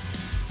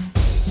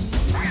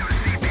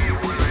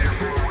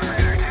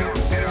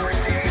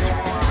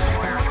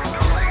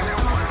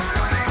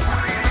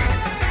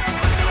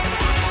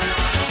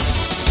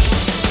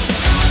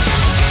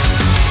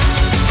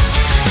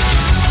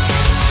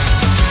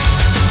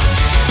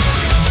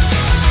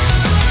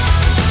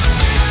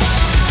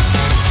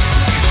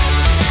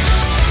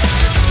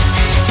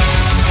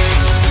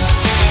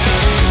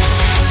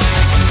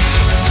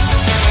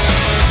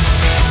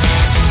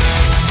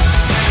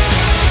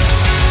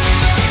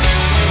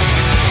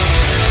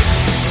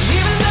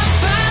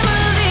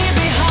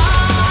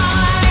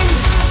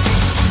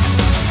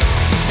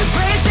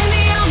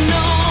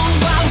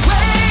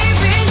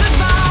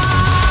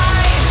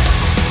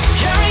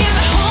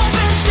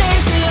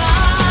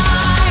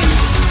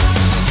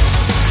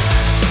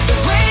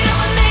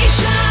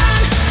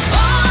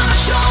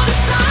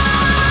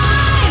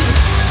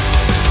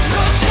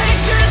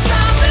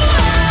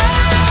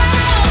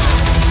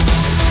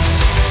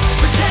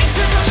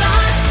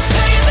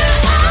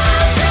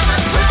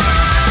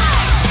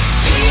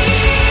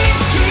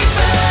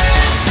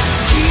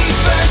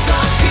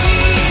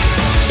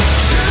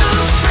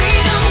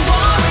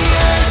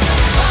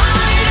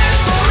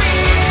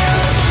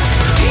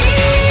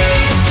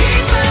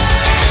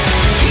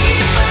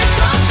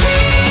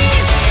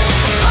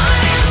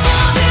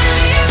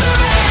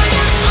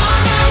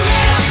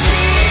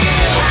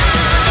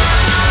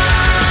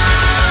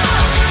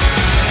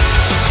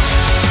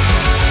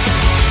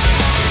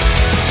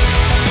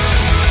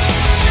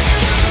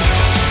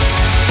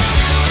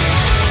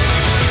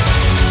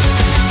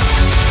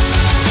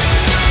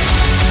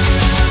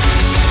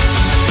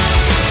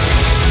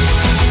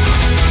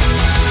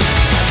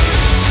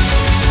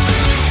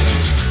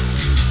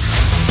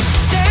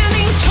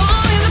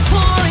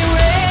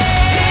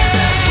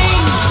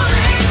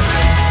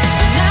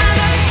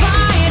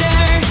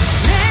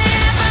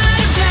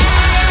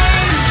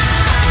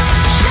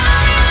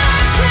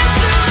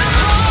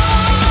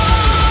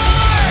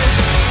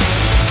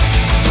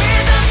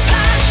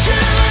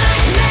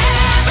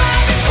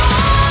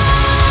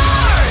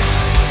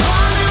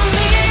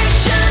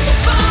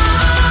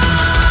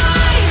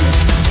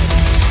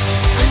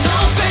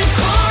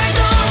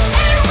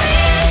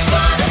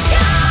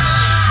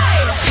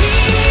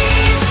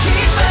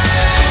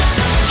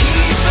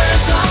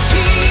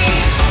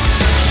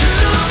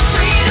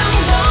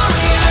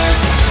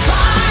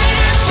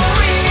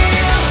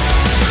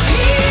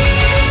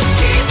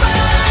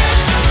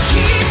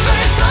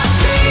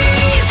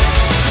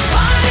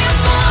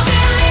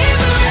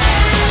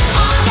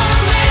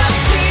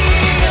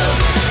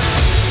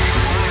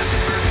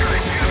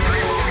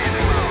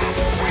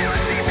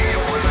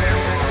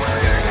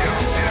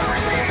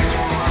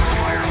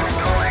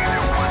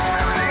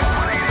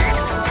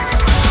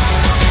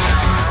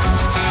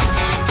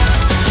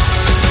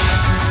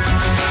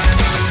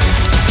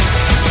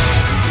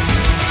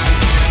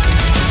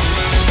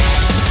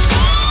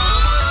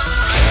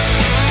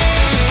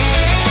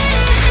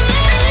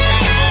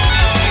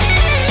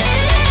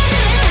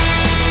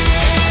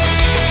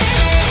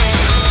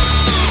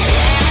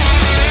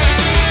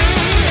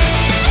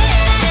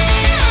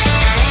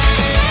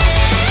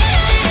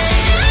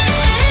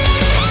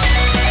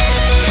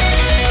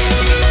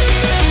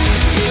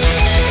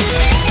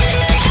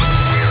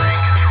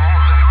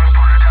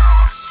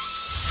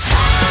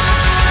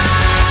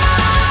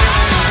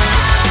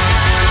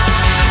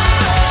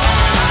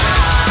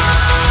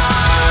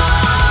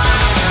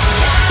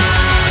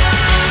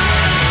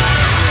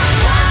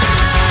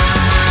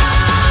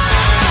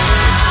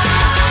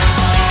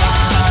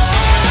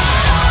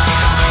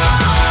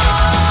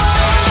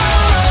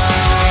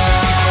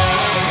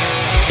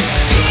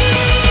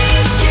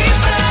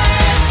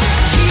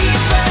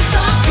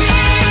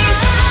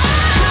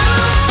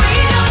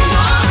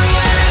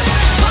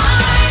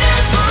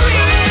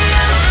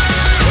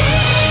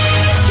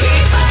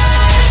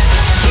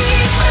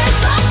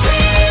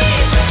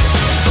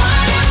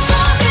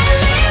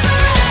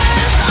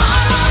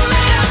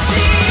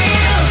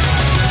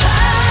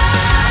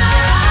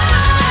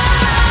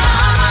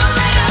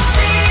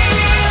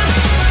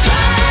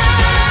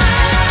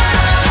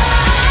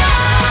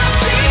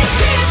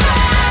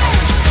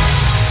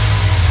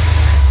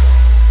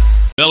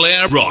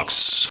 Bel-Air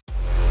Rocks.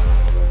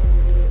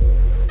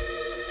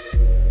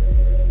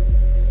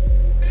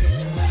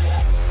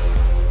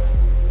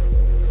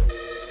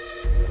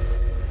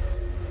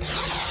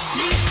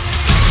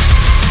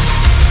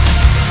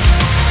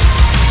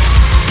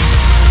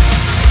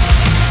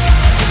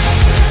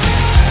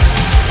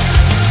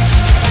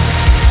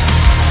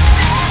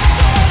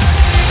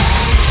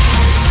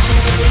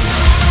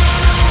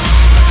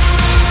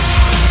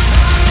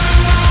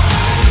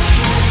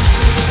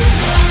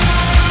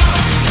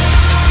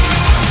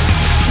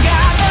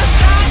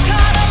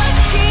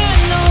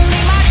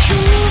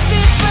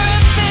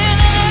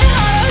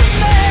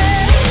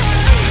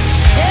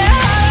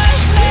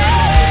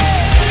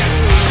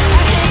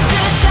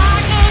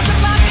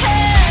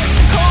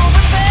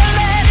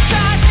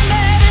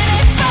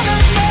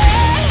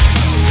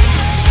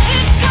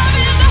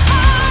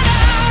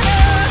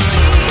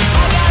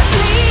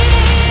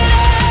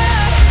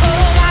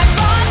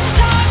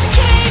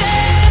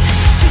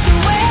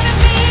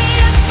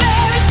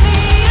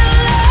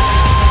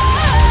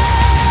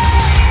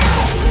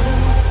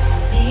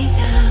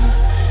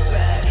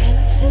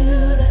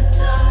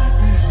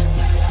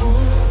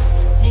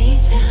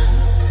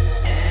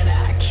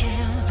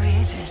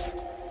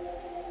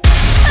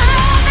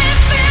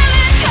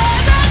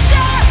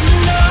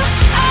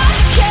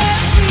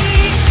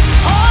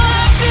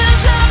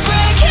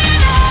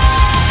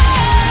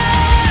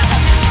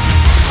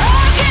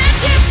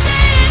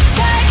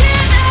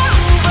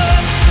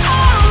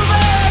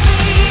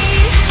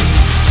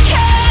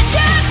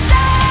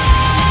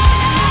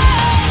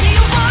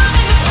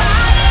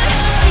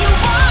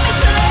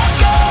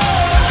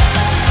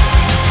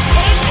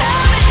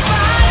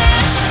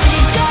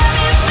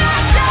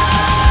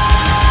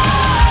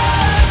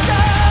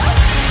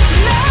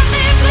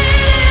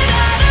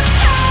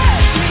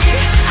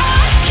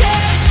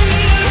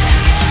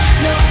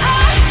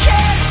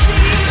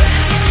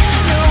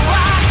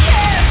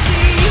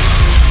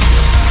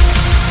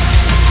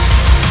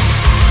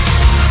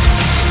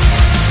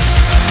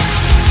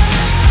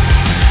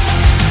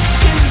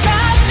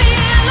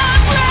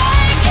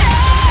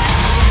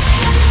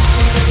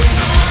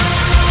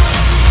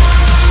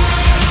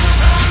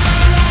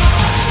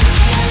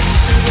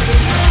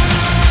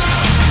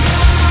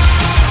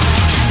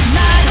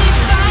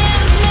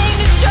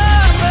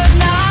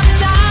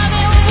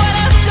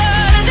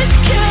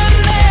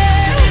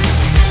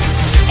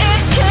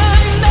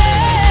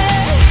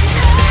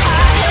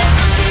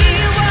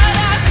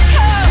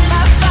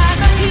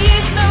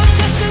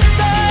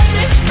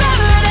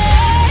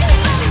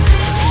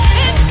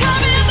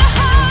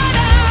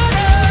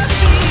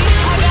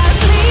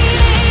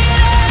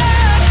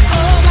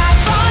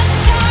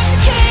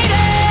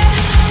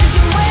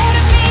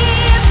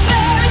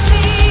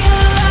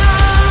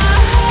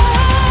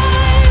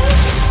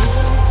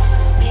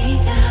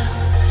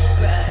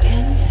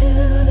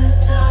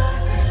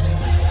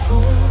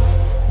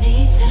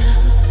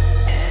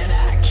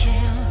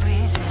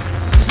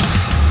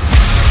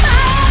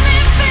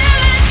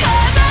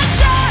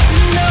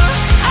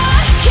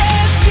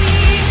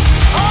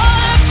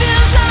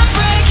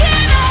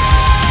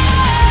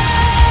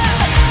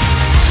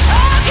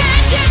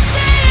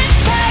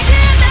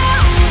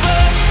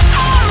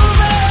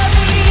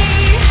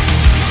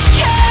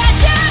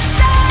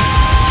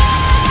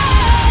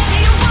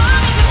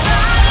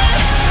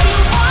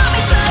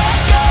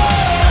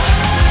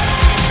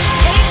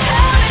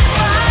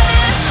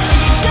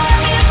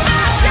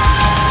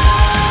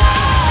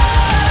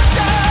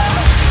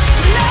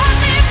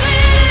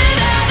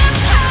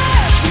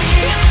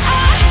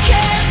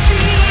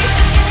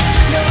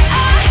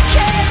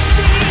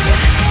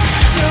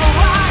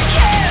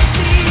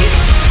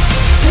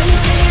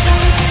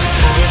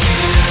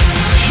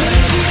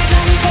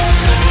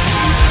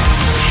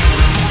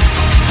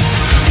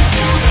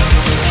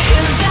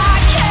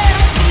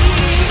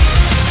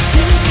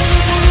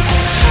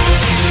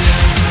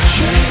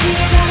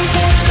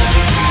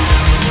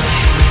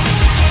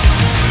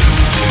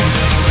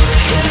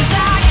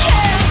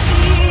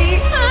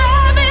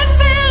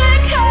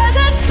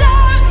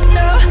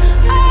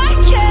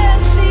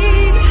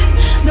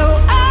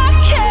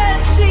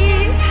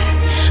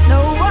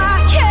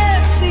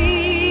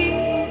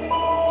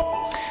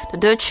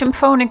 Dutch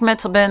symphonic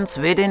metal band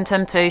Within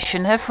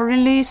Temptation have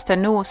released their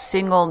newest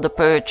single, The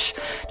Purge.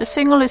 The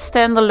single is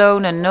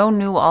standalone and no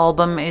new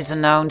album is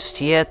announced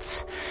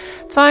yet.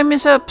 Time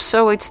is up,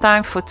 so it's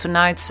time for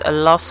tonight's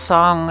last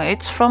song.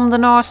 It's from the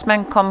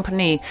Norseman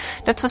Company.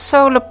 That's a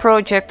solo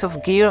project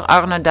of Geir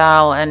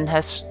Arnedal, and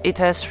it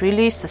has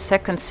released the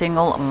second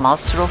single,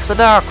 Master of the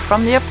Dark,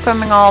 from the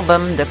upcoming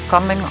album, The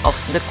Coming of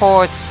the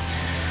Court.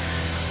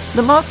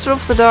 The Master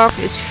of the Dark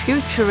is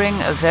featuring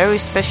a very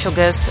special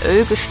guest,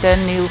 Øge Sten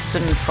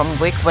Nielsen from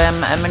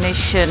Wigwam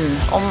Ammunition,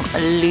 on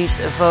lead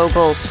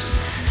vocals.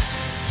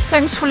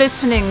 Thanks for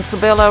listening to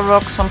Bella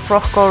Rocks on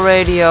Prochcore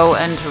Radio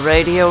and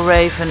Radio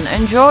Raven.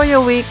 Enjoy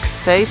your week,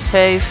 stay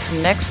safe.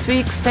 Next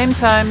week, same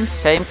time,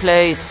 same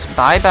place.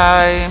 Bye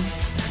bye.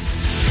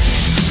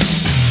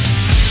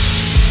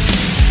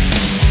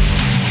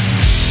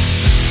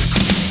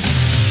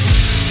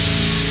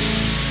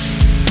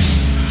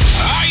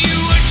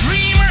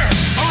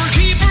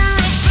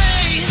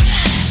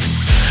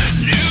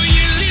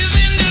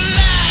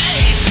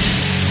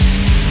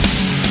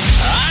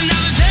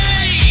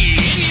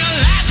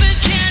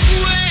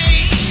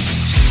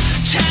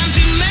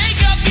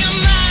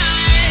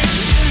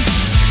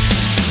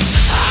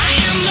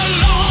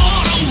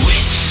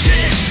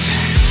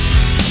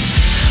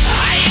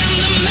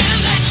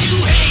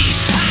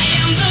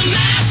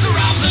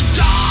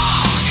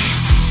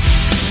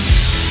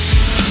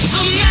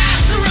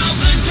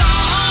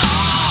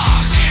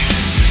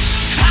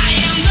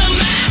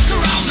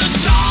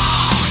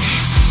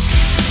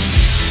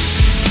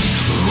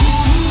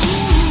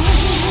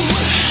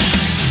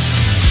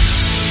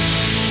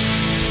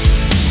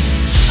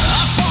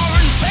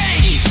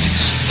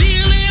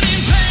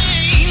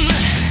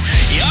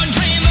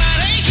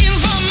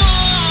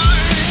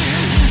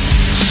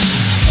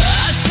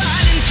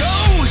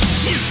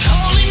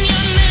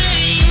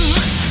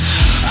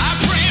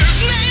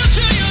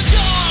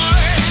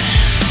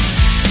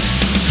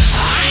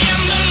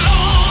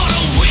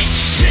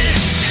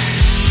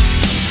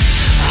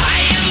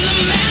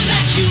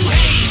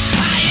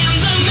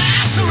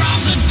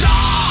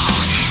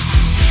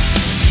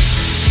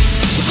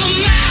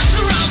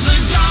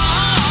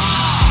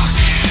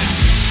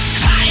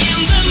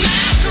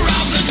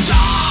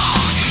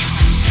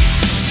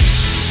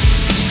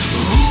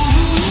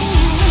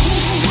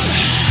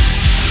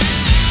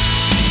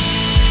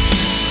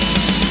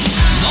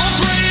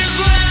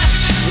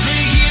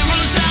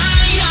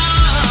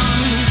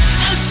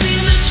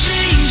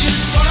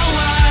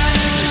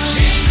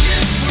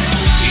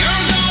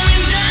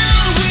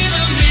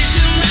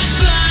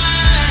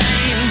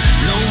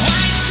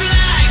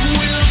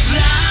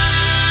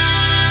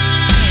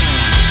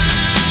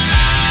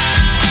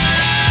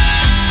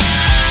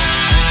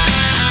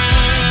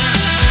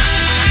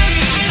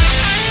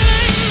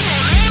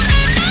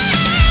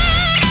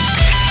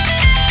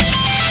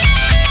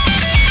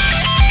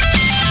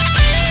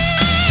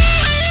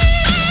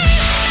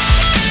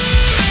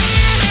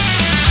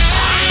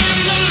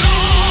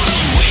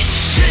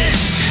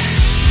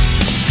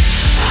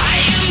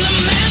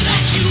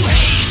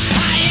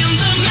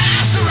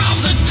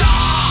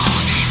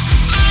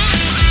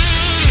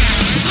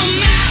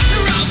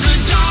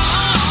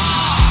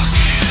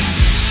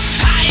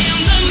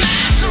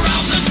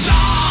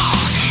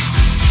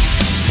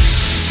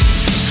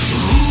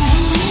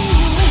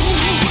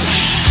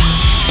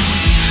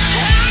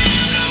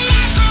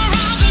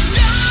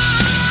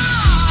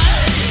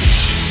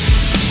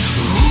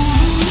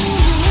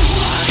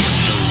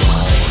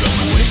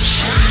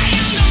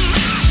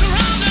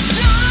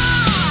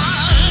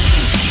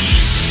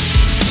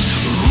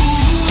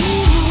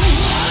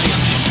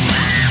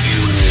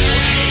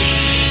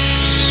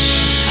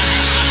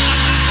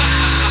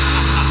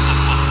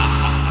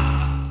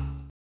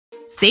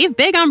 Save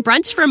big on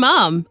brunch for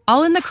mom,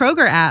 all in the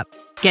Kroger app.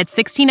 Get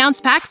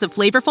 16-ounce packs of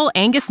flavorful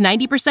Angus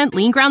 90%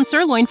 lean ground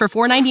sirloin for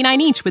 $4.99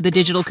 each with a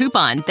digital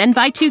coupon. Then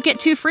buy 2, get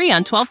 2 free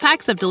on 12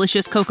 packs of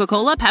delicious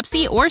Coca-Cola,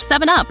 Pepsi, or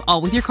 7-Up,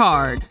 all with your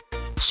card.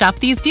 Shop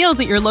these deals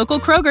at your local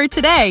Kroger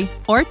today,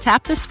 or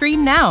tap the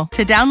screen now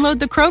to download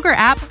the Kroger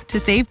app to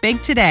save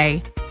big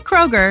today.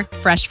 Kroger,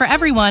 fresh for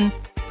everyone.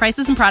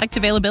 Prices and product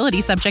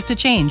availability subject to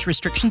change.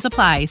 Restrictions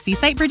apply. See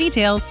site for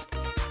details.